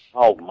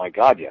 Oh my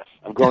God, yes.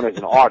 I've grown as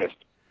an artist,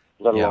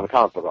 let alone a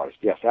comic book artist.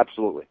 Yes,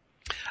 absolutely.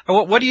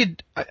 What do you,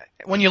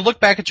 when you look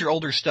back at your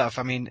older stuff,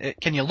 I mean,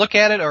 can you look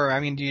at it, or, I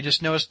mean, do you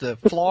just notice the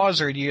flaws,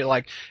 or do you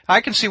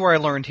I can see where I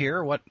learned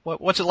here.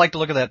 What's it like to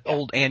look at that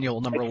old annual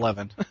number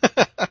 11?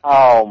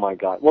 Oh my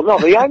God. Well, no,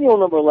 the annual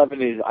number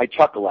 11 is, I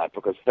chuckle at,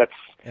 because that's,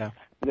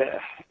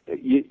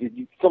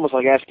 it's almost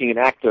like asking an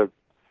actor,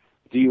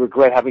 do you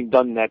regret having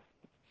done that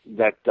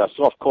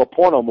softcore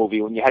porno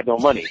movie when you had no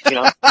money,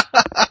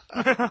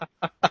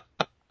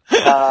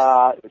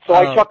 So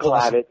I chuckle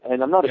at it,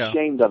 and I'm not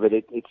ashamed of it.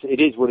 It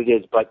is what it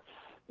is, but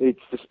it's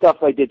the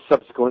stuff I did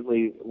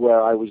subsequently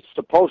where I was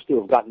supposed to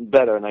have gotten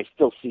better, and I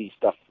still see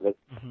stuff that,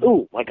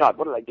 ooh, my God,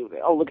 what did I do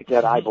there? Oh, look at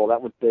that eyeball,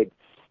 that was big.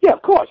 Yeah,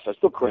 of course, I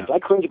still cringe. I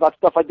cringe about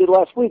stuff I did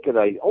last week, and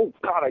oh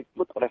God,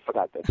 look what I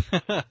forgot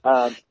there.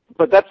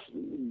 But that's,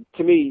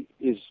 to me,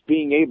 is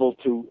being able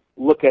to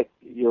look at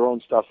your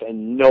own stuff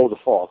and know the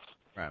faults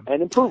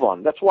and improve on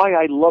them. That's why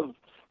I love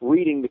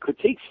reading the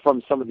critiques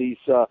from some of these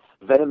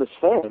venomous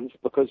fans,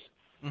 because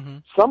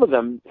some of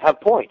them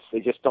have points. They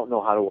just don't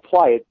know how to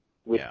apply it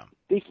with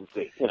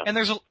decency. And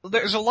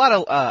there's a lot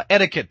of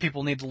etiquette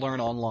people need to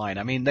learn online.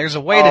 I mean, there's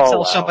a way to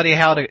tell somebody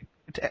how to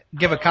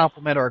give a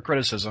compliment or a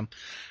criticism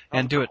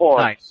and do it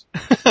nice.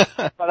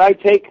 But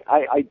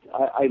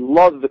I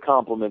love the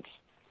compliments,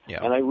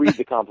 and I read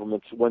the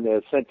compliments when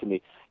they're sent to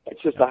me. It's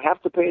just I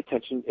have to pay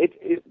attention.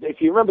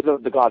 If you remember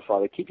the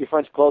Godfather, keep your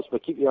friends close,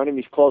 but keep your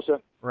enemies closer.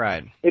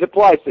 Right. It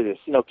applies to this.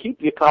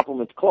 Keep your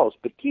compliments close,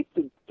 but keep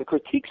the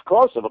critiques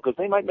closer, because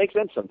they might make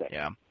sense someday.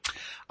 Yeah.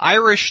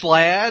 Irish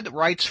Lad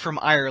writes from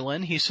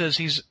Ireland. He says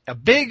he's a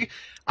big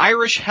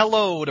Irish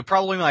hello to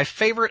probably my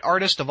favorite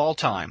artist of all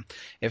time.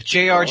 If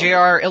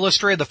J.R.J.R.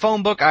 illustrated the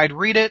phone book, I'd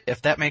read it,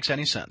 if that makes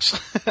any sense.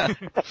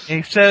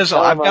 He says,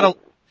 I've got a...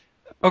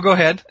 Oh, go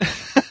ahead.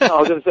 No, I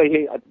was going to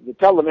say,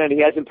 tell the man he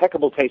has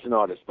impeccable taste in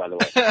artists, by the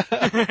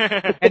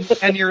way.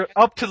 and you're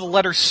up to the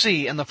letter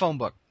C in the phone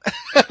book.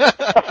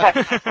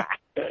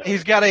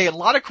 He's got a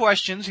lot of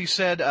questions. He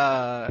said,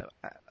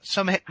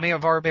 some may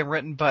have already been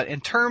written, but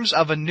in terms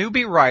of a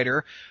newbie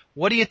writer,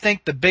 what do you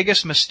think the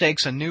biggest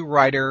mistakes a new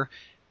writer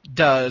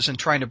does in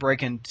trying to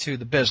break into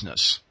the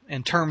business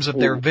in terms of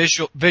their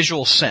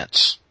visual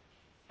sense?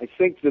 I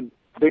think the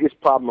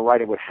biggest problem a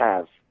writer would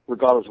have,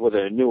 regardless of whether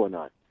they're new or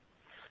not,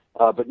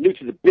 but new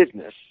to the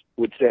business,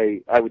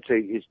 I would say,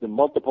 is the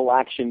multiple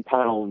action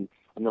panel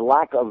and the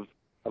lack of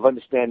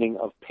understanding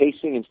of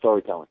pacing and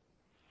storytelling.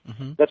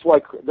 Mm-hmm. That's why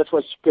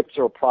scripts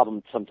are a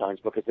problem sometimes,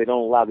 because they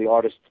don't allow the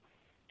artist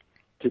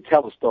to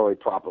tell the story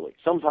properly.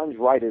 Sometimes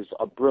writers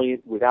are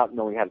brilliant without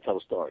knowing how to tell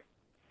a story.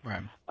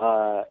 Right.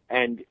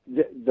 And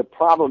the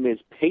problem is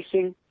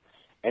pacing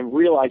and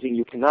realizing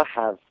you cannot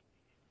have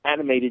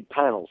animated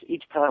panels.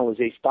 Each panel is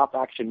a stop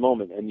action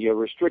moment, and you're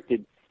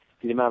restricted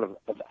to the amount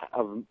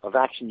of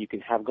action you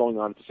can have going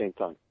on at the same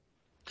time.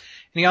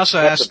 And he also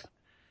asked,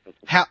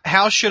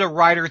 how should a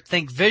writer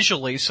think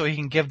visually so he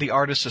can give the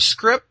artist a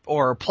script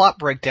or a plot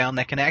breakdown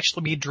that can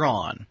actually be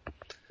drawn?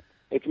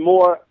 It's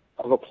more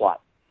of a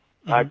plot,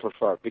 I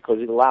prefer, because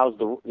it allows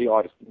the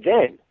artist.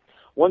 Then,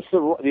 once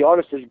the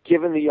artist has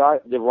given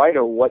the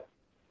writer what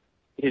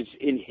is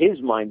in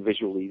his mind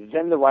visually,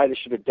 then the writer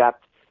should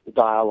adapt the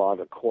dialogue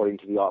according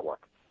to the artwork.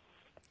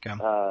 Okay.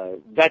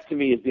 That to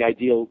me is the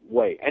ideal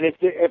way. And if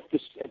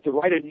the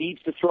writer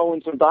needs to throw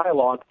in some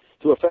dialogue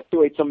to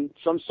effectuate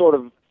some sort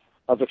of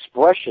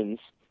expressions,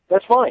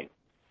 that's fine.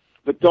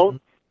 But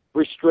don't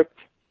restrict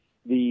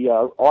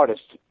the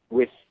artist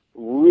with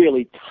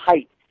really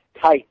tight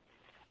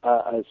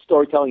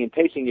storytelling and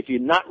pacing if you're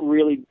not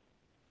really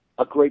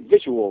a great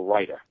visual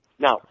writer.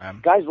 Now,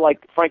 guys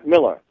like Frank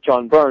Miller,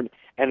 John Byrne,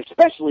 and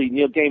especially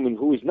Neil Gaiman,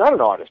 who is not an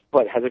artist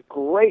but has a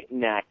great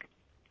knack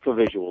for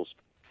visuals,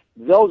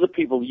 those are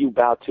people you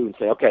bow to and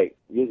say, okay,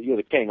 you're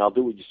the king, I'll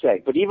do what you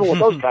say. But even with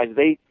those guys,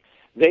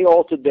 they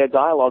altered their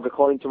dialogue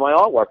according to my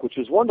artwork, which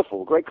was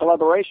wonderful, great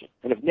collaboration.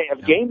 And if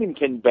Gaiman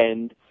can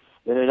bend,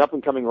 then an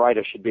up-and-coming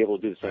writer should be able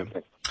to do the same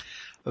thing.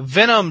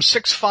 Venom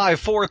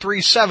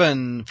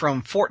 65437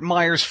 from Fort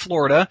Myers,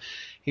 Florida.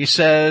 He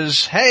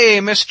says, hey,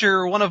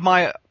 Mr. one of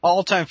my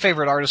all-time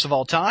favorite artists of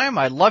all time.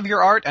 I love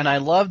your art, and I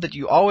love that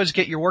you always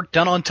get your work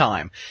done on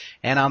time.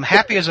 And I'm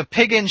happy as a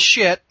pig in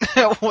shit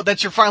that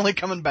you're finally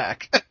coming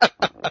back.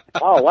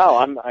 Oh, wow.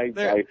 I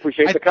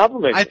appreciate the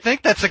compliment. I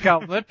think that's a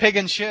compliment. Pig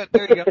in shit.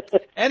 There you go.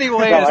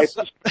 Anyways.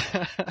 No,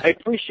 I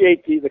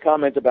appreciate the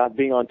comment about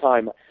being on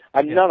time.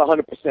 I'm not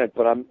 100%,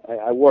 but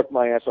I work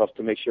my ass off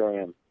to make sure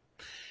I am.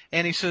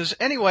 And he says,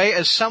 anyway,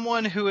 as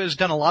someone who has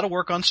done a lot of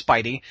work on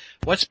Spidey,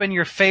 what's been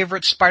your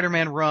favorite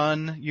Spider-Man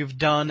run you've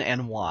done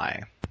and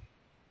why?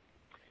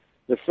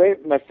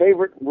 My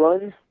favorite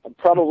run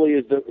probably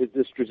is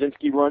the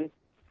Straczynski run.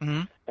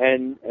 Mm-hmm.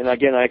 And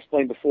again, I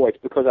explained before, it's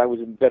because I was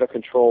in better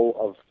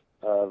control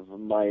of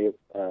my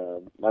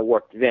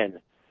work then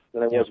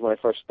than I was when I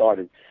first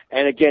started.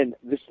 And again,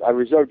 I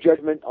reserve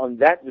judgment on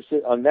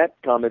that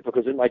comment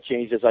because it might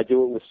change as I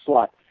do it with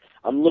Slott.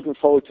 I'm looking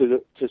forward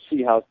to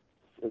how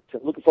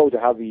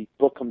the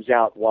book comes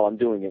out while I'm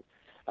doing it,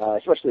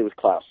 especially with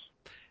Klaus.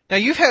 Now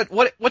you've had,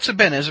 what's it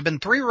been? Has it been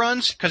 3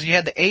 runs? Because you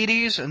had the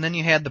 80s, and then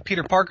you had the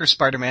Peter Parker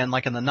Spider-Man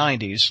like in the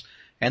 90s,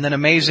 and then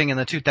Amazing in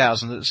the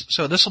 2000s.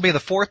 So this will be the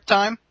 4th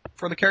time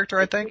for the character,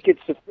 I think?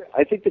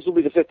 I think this will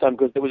be the 5th time,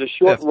 because there was a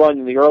short run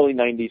in the early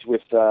 90s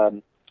with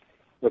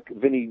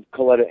Vinnie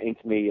Coletta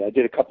inked me. I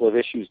did a couple of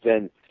issues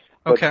then,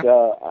 but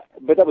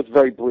that was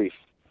very brief.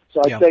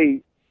 So I'd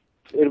say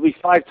it'll be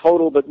 5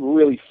 total, but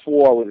really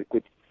 4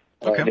 with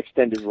an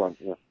extended run.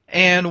 Yeah.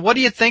 And what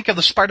do you think of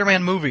the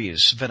Spider-Man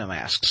movies, Venom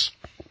asks?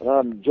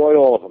 Enjoyed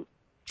all of them.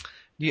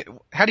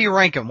 How do you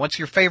rank them? What's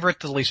your favorite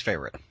to the least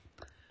favorite?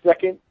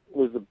 Second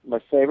was my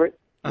favorite.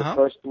 The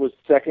first was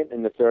second,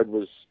 and the third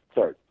was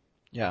third.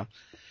 Yeah.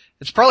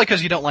 It's probably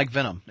because you don't like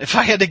Venom. If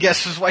I had to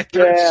guess, is why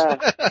third. Yeah.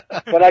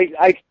 But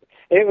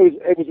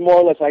it was more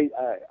or less,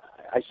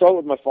 I saw it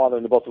with my father,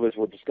 and the both of us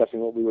were discussing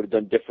what we would have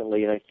done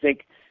differently, and I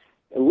think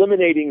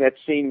eliminating that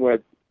scene where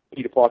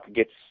Peter Parker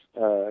gets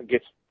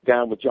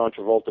down with John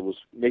Travolta was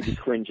made me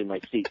cringe in my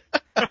seat.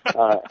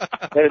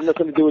 That had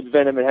nothing to do with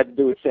Venom. It had to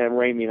do with Sam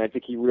Raimi, and I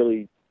think he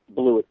really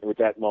blew it with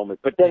that moment.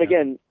 But then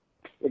again,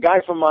 the guy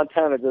from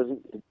Montana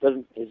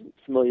isn't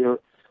familiar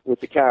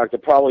with the character.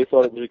 Probably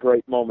thought it was a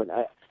great moment.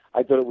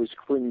 I thought it was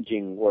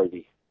cringing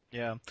worthy.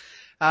 Yeah.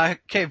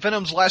 Okay,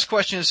 Venom's last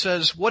question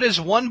says, what is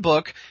one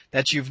book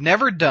that you've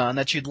never done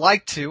that you'd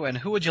like to, and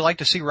who would you like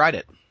to see write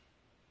it?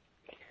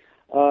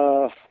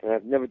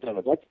 I've never done it.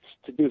 I'd like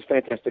to do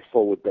Fantastic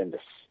Four with Bendis.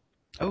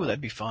 Oh,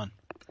 that'd be fun.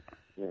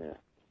 Yeah.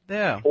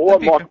 Yeah. Or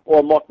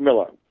Mark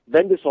Miller.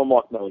 Bendis or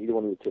Mark Miller, either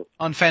one of the two.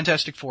 On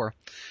Fantastic Four.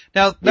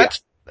 Now,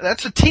 that's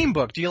that's a team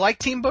book. Do you like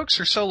team books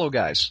or solo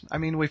guys? I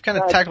mean, we've kind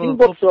of tackled team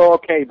books are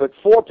okay, but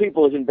 4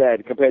 people isn't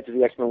bad compared to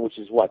the X-Men, which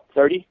is what,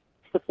 30?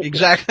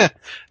 Exactly.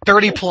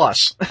 30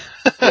 plus.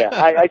 Yeah,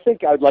 I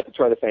think I'd like to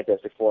try the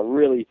Fantastic Four.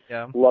 Really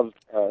Yeah. loved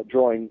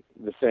drawing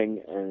the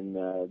Thing,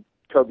 and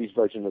Kirby's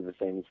version of the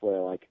Thing is what I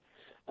like.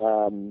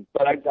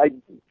 But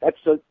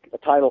that's a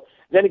title.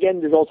 Then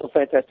again, there's also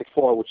Fantastic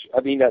Four,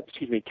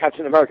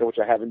 Captain America, which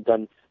I haven't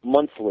done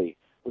monthly,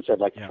 which I'd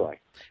like to try.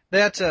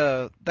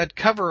 That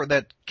cover,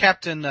 that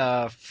Captain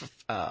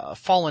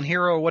Fallen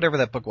Hero, whatever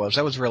that book was,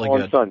 that was really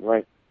good. Fallen Sun,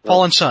 right?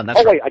 Fallen Sun,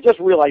 that's right. Wait, I just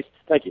realized,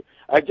 thank you.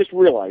 I just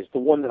realized the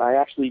one that I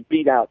actually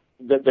beat out,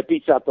 that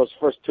beats out those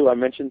first 2 I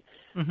mentioned,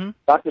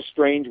 Doctor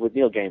Strange with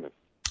Neil Gaiman.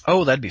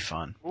 Oh, that'd be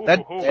fun.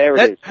 There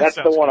it is. That's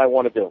the one I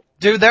want to do.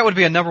 Dude, that would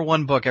be a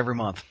 #1 book every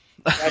month.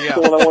 That's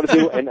the one I want to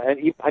do, and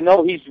I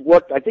know he's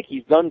worked. I think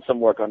he's done some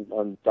work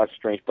on Doctor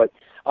Strange, but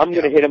I'm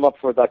going to hit him up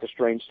for a Doctor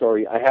Strange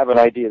story. I have an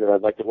idea that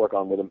I'd like to work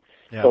on with him.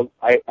 Yeah. So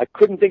I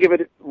couldn't think of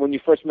it when you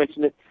first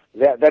mentioned it.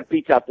 That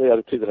beats out the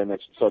other 2 that I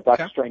mentioned. So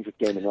Doctor Strange with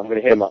Gaiman. I'm going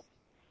to hit him up.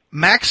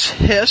 Max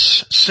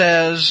Hiss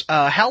says,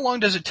 how long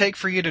does it take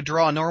for you to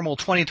draw a normal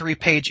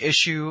 23-page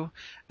issue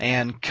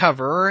and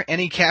cover?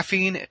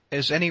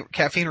 Is any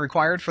caffeine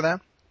required for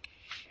that?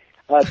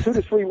 2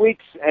 to 3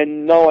 weeks,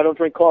 and no, I don't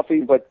drink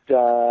coffee, but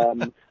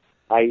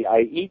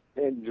I eat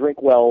and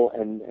drink well,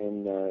 and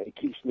it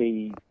keeps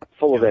me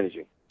full of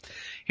energy.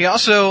 He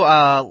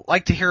also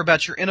liked to hear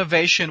about your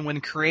innovation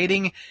when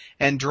creating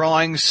and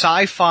drawing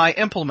sci-fi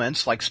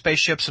implements like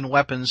spaceships and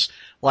weapons,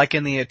 like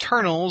in the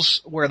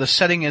Eternals, where the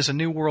setting is a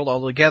new world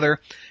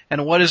altogether,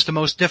 and what is the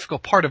most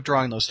difficult part of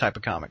drawing those type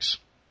of comics?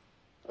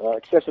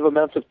 Excessive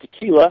amounts of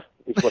tequila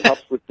is what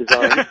helps with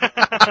design.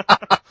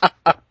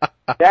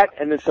 That,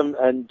 and then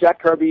some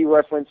Jack Kirby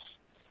reference,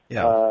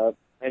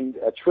 and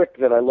a trick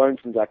that I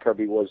learned from Jack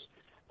Kirby was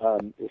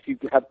if you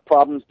have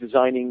problems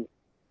designing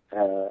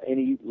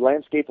any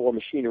landscape or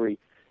machinery,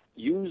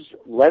 use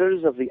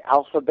letters of the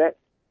alphabet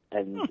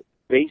and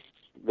base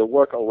the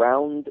work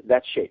around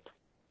that shape.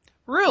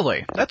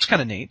 Really? That's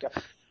kind of neat.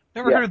 Yeah.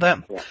 Never heard of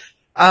that.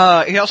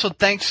 Yeah. He also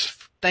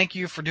thank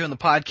you for doing the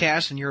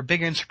podcast, and you're a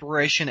big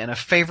inspiration and a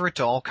favorite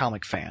to all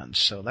comic fans.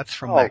 So that's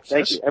from Max.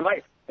 Thank you. And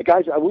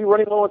guys, are we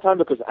running low on time?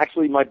 Because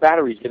actually my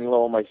battery's getting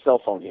low on my cell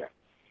phone here.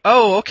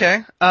 Oh,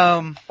 okay.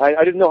 I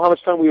didn't know how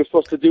much time we were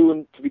supposed to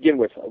do to begin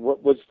with. How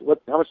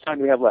much time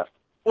do we have left?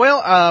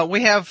 Well,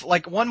 we have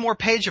like 1 more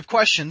page of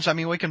questions. I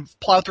mean, we can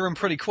plow through them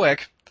pretty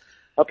quick.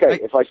 Okay,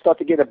 if I start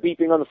to get a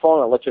beeping on the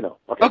phone, I'll let you know.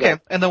 Okay,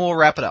 and then we'll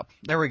wrap it up.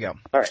 There we go.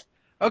 All right.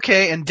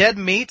 Okay, and Dead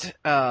Meat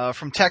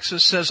from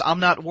Texas says,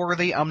 I'm not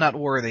worthy, and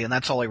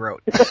that's all he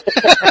wrote.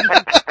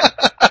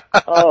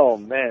 Oh,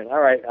 man. All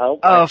right.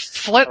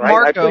 Flint right,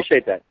 Marco. I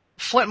appreciate that.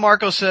 Flint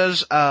Marco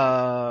says,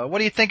 what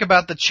do you think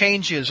about the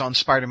changes on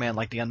Spider-Man,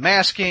 like the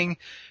unmasking,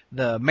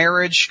 the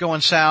marriage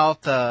going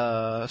south,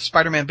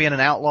 Spider-Man being an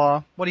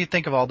outlaw? What do you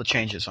think of all the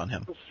changes on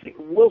him?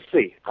 We'll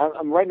see.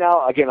 I'm right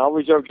now, again, I'll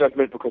reserve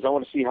judgment because I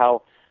want to see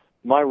how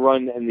my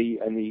run and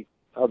the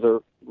other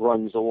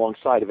runs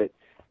alongside of it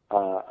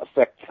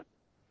affect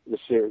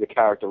the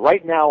character.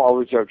 Right now, I'll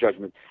reserve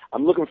judgment.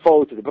 I'm looking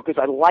forward to it because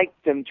I like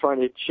them trying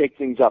to shake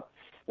things up.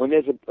 When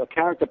there's a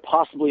character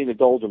possibly in the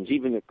doldrums,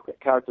 even the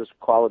character's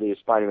quality as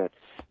Spider-Man,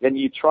 then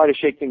you try to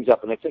shake things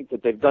up. And I think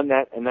that they've done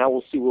that, and now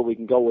we'll see where we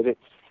can go with it.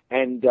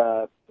 And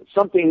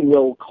something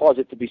will cause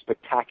it to be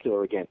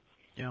spectacular again.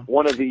 Yeah.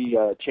 One of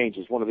the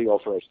changes, one of the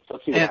alterations.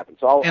 Let's see what happens.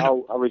 So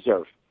I'll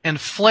reserve.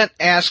 And Flint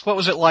asked, what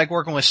was it like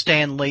working with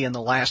Stan Lee in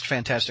the last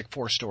Fantastic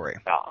Four story?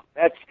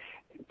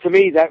 To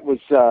me, that was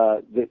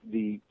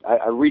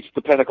I reached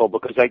the pinnacle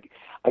because I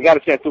got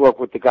a chance to work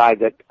with the guy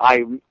that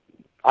I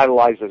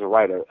idolized as a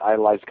writer,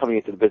 idolized coming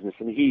into the business,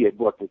 and he had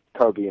worked with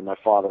Kirby and my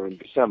father in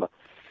December.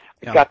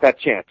 Yeah. Got that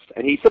chance,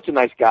 and he's such a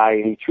nice guy,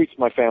 and he treats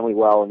my family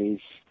well, and he's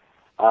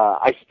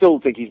I still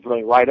think he's a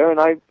brilliant writer, and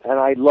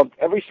I loved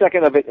every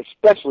second of it,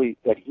 especially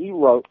that he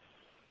wrote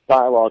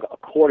dialogue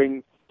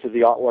according to the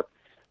artwork,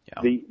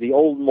 the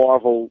old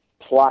Marvel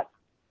plot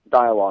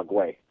dialogue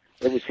way.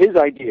 It was his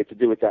idea to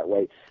do it that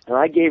way, and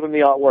I gave him the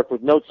artwork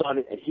with notes on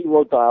it, and he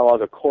wrote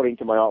dialogue according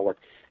to my artwork.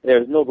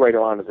 There's no greater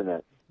honor than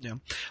that. Yeah.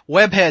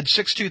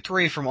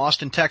 Webhead623 from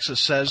Austin,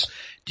 Texas says,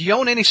 do you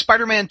own any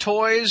Spider-Man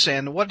toys,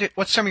 and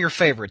what's some of your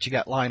favorites you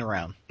got lying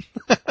around?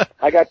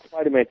 I got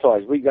Spider-Man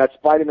toys. We got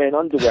Spider-Man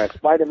underwear,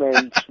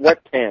 Spider-Man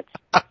sweatpants.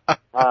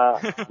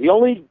 The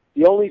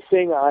only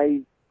thing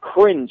I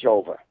cringe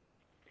over,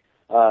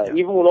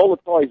 even with all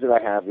the toys that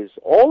I have, is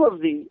all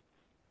of the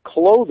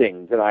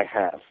clothing that I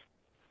have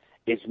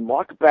is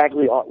Mark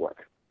Bagley artwork.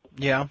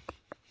 Yeah.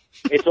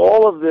 It's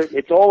all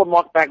of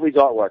Mark Bagley's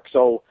artwork.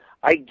 So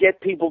I get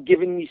people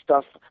giving me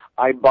stuff.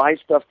 I buy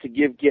stuff to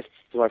give gifts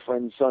to my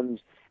friends' sons,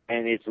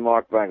 and it's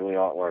Mark Bagley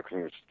artwork,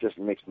 and it just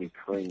makes me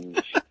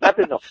cringe. Not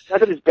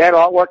that it's bad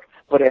artwork,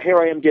 but here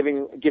I am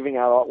giving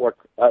out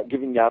artwork,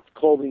 giving out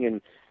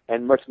clothing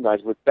and merchandise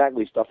with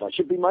Bagley stuff. I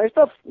should be my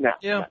stuff? No.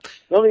 Yeah.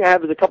 The only thing I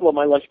have is a couple of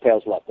my lunch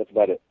pails left. That's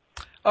about it.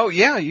 Oh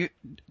yeah,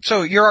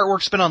 so your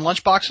artwork's been on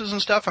lunchboxes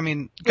and stuff. I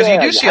mean, because you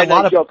do see a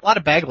lot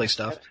of Bagley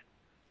stuff.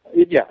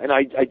 Yeah, and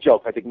I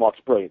joke. I think Mark's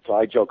brilliant, so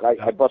I joke.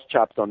 I bust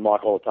chops on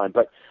Mark all the time.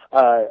 But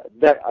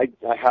that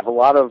I have a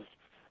lot of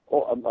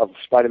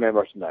Spider-Man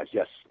merchandise.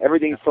 Yes,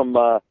 everything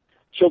from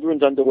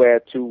children's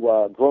underwear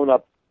to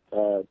grown-up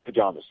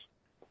pajamas.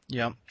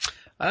 Yeah.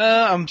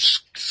 I'm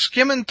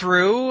skimming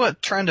through,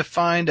 trying to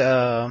find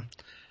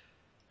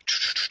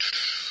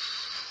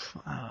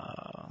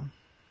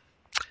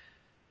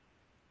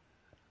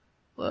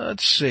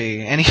let's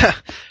see. And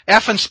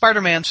F and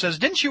Spider-Man says,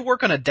 "Didn't you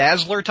work on a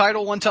Dazzler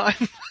title one time?"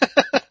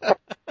 I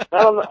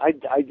don't know.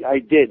 I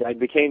did. I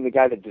became the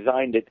guy that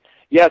designed it.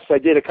 Yes, I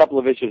did a couple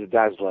of issues of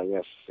Dazzler.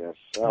 Yes.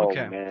 Oh,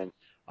 okay. Man.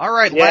 All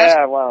right.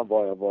 Yeah, wow,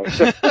 boy, oh, boy.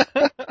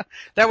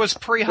 That was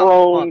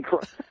pre-Halloween.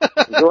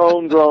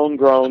 Grown.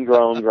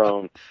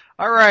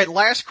 All right,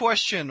 last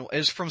question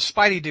is from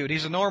Spidey Dude.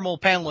 He's a normal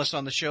panelist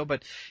on the show,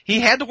 but he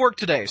had to work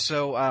today,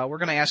 so we're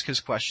going to ask his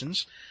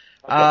questions.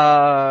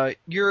 Okay.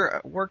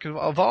 Your work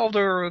evolved,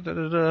 or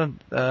do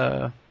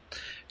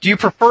you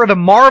prefer the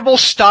Marvel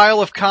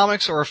style of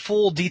comics or a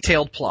full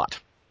detailed plot?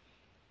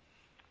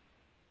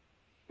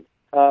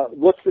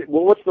 What's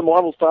the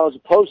Marvel style as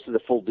opposed to the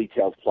full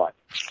detailed plot?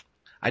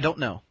 I don't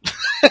know.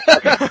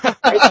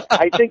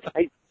 I think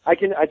I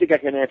can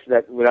answer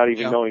that without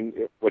even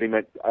knowing what he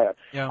meant.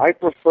 I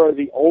prefer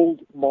the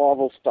old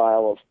Marvel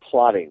style of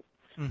plotting,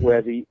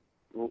 where the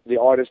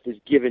artist is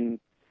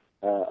given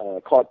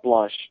carte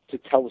blanche to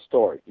tell the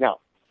story. Now,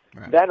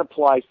 that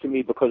applies to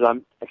me because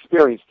I'm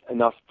experienced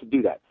enough to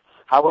do that.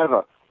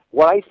 However,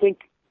 what I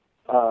think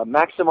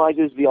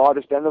maximizes the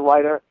artist and the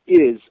writer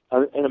is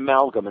an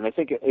amalgam, and I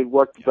think it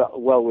worked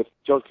well with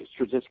Joe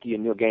Straczynski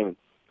and Neil Gaiman.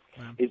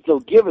 Is they'll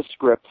give a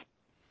script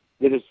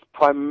that is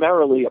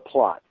primarily a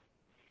plot,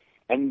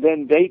 and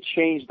then they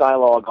change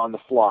dialogue on the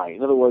fly.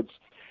 In other words,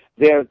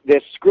 their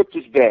script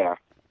is there,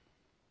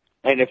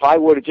 and if I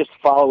were to just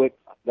follow it,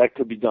 that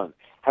could be done.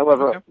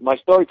 However, my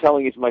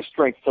storytelling is my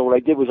strength, so what I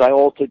did was I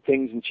altered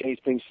things and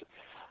changed things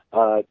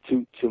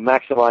to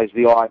maximize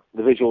the art,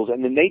 the visuals,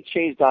 and then they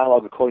changed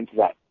dialogue according to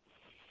that.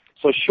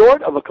 So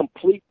short of a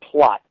complete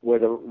plot where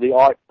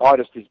the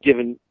artist is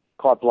given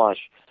carte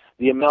blanche,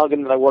 the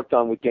amalgam that I worked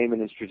on with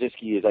Gaiman and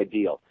Straczynski is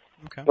ideal.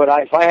 Okay. But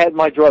if I had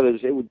my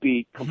druthers, it would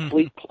be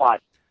complete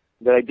plot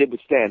that I did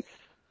with Stan.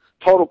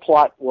 Total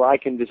plot where I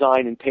can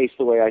design and paste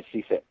the way I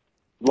see fit.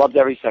 Loved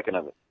every second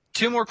of it.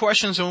 2 more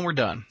questions and we're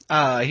done.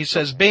 He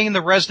says, being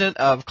the resident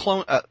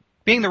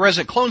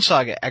Clone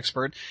Saga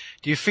expert,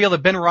 do you feel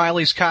that Ben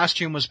Reilly's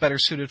costume was better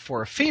suited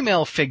for a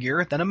female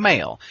figure than a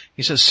male?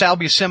 He says Sal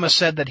Buscema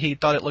said that he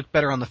thought it looked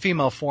better on the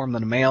female form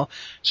than a male,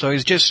 so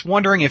he's just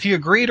wondering if you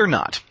agreed or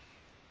not.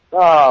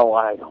 Oh,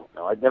 I don't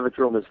know. I never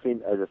drew him as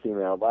a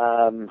female.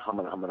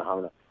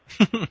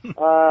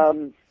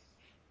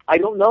 I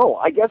don't know.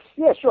 I guess,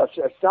 yeah, sure.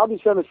 If Sal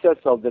Buscema says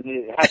so, then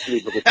it has to be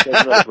because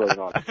there's no brilliant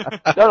on.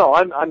 No,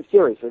 I'm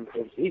serious.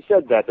 If he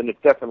said that, then it's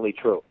definitely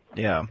true.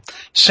 Yeah.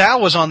 Sal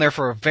was on there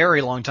for a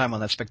very long time on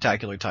that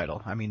spectacular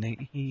title. I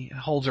mean, he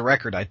holds a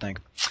record, I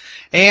think.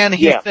 And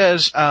he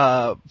says,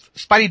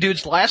 Spidey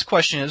Dude's last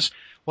question is,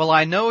 well,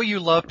 I know you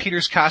love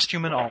Peter's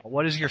costume and all.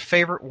 What is your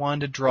favorite one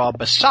to draw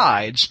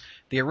besides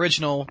the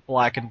original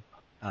black and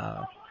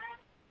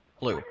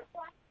blue?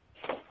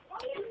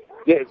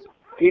 Yes.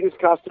 Peter's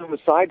costume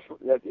aside,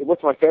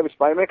 what's my favorite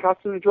Spider-Man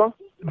costume to draw?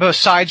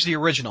 Besides the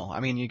original, I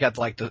mean, you got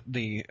like the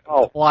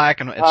black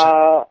and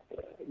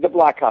the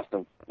black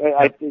costume.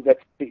 I think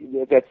that's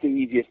the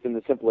easiest and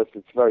the simplest.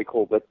 It's very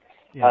cool, but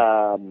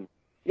I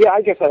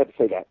guess I have to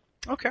say that.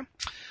 Okay.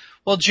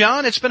 Well,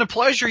 John, it's been a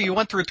pleasure. You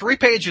went through 3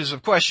 pages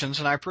of questions,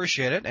 and I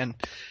appreciate it.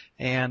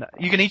 And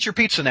you can eat your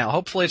pizza now.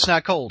 Hopefully, it's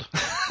not cold.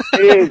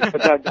 It is,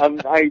 but I'm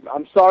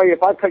sorry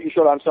if I cut you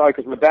short. I'm sorry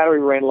because my battery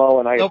ran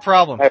low, and no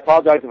problem. I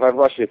apologize if I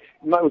rushed it.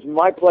 It was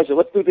my pleasure.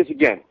 Let's do this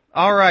again.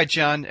 All right,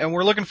 John, and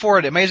we're looking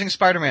forward to Amazing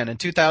Spider-Man in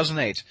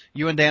 2008.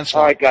 You and Dan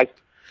Slott. All right, guys.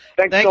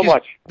 Thank you so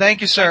much.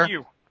 Thank you, sir. Thank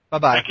you.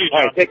 Bye-bye. Thank you,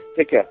 John. All right,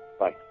 take care.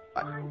 Bye.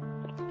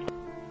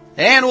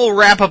 And we'll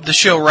wrap up the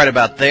show right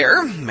about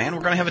there. Man,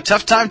 we're going to have a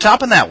tough time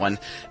topping that one.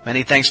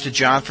 Many thanks to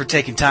John for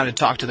taking time to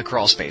talk to the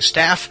Crawlspace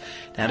staff.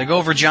 Now, to go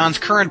over John's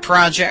current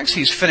projects,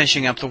 he's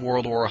finishing up the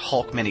World War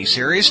Hulk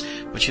miniseries,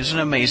 which is an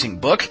amazing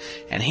book,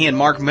 and he and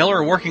Mark Miller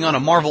are working on a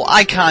Marvel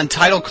Icon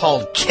title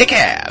called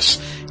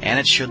Kick-Ass, and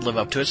it should live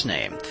up to its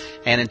name.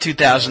 And in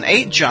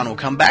 2008, John will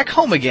come back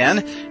home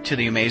again to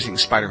the Amazing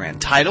Spider-Man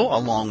title,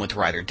 along with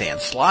writer Dan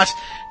Slott.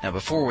 Now,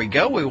 before we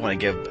go, we want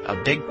to give a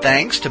big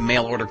thanks to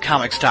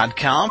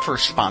MailOrderComics.com for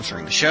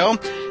sponsoring the show.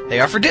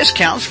 They offer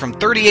discounts from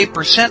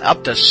 38%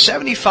 up to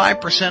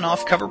 75%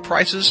 off cover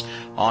prices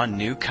on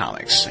new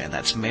comics, and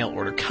that's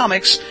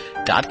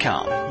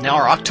MailOrderComics.com. Now,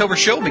 our October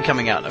show will be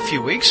coming out in a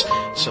few weeks,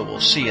 so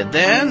we'll see you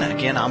then.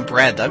 Again, I'm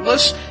Brad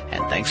Douglas,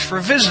 and thanks for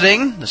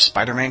visiting the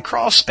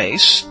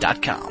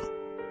SpidermanCrawlspace.com.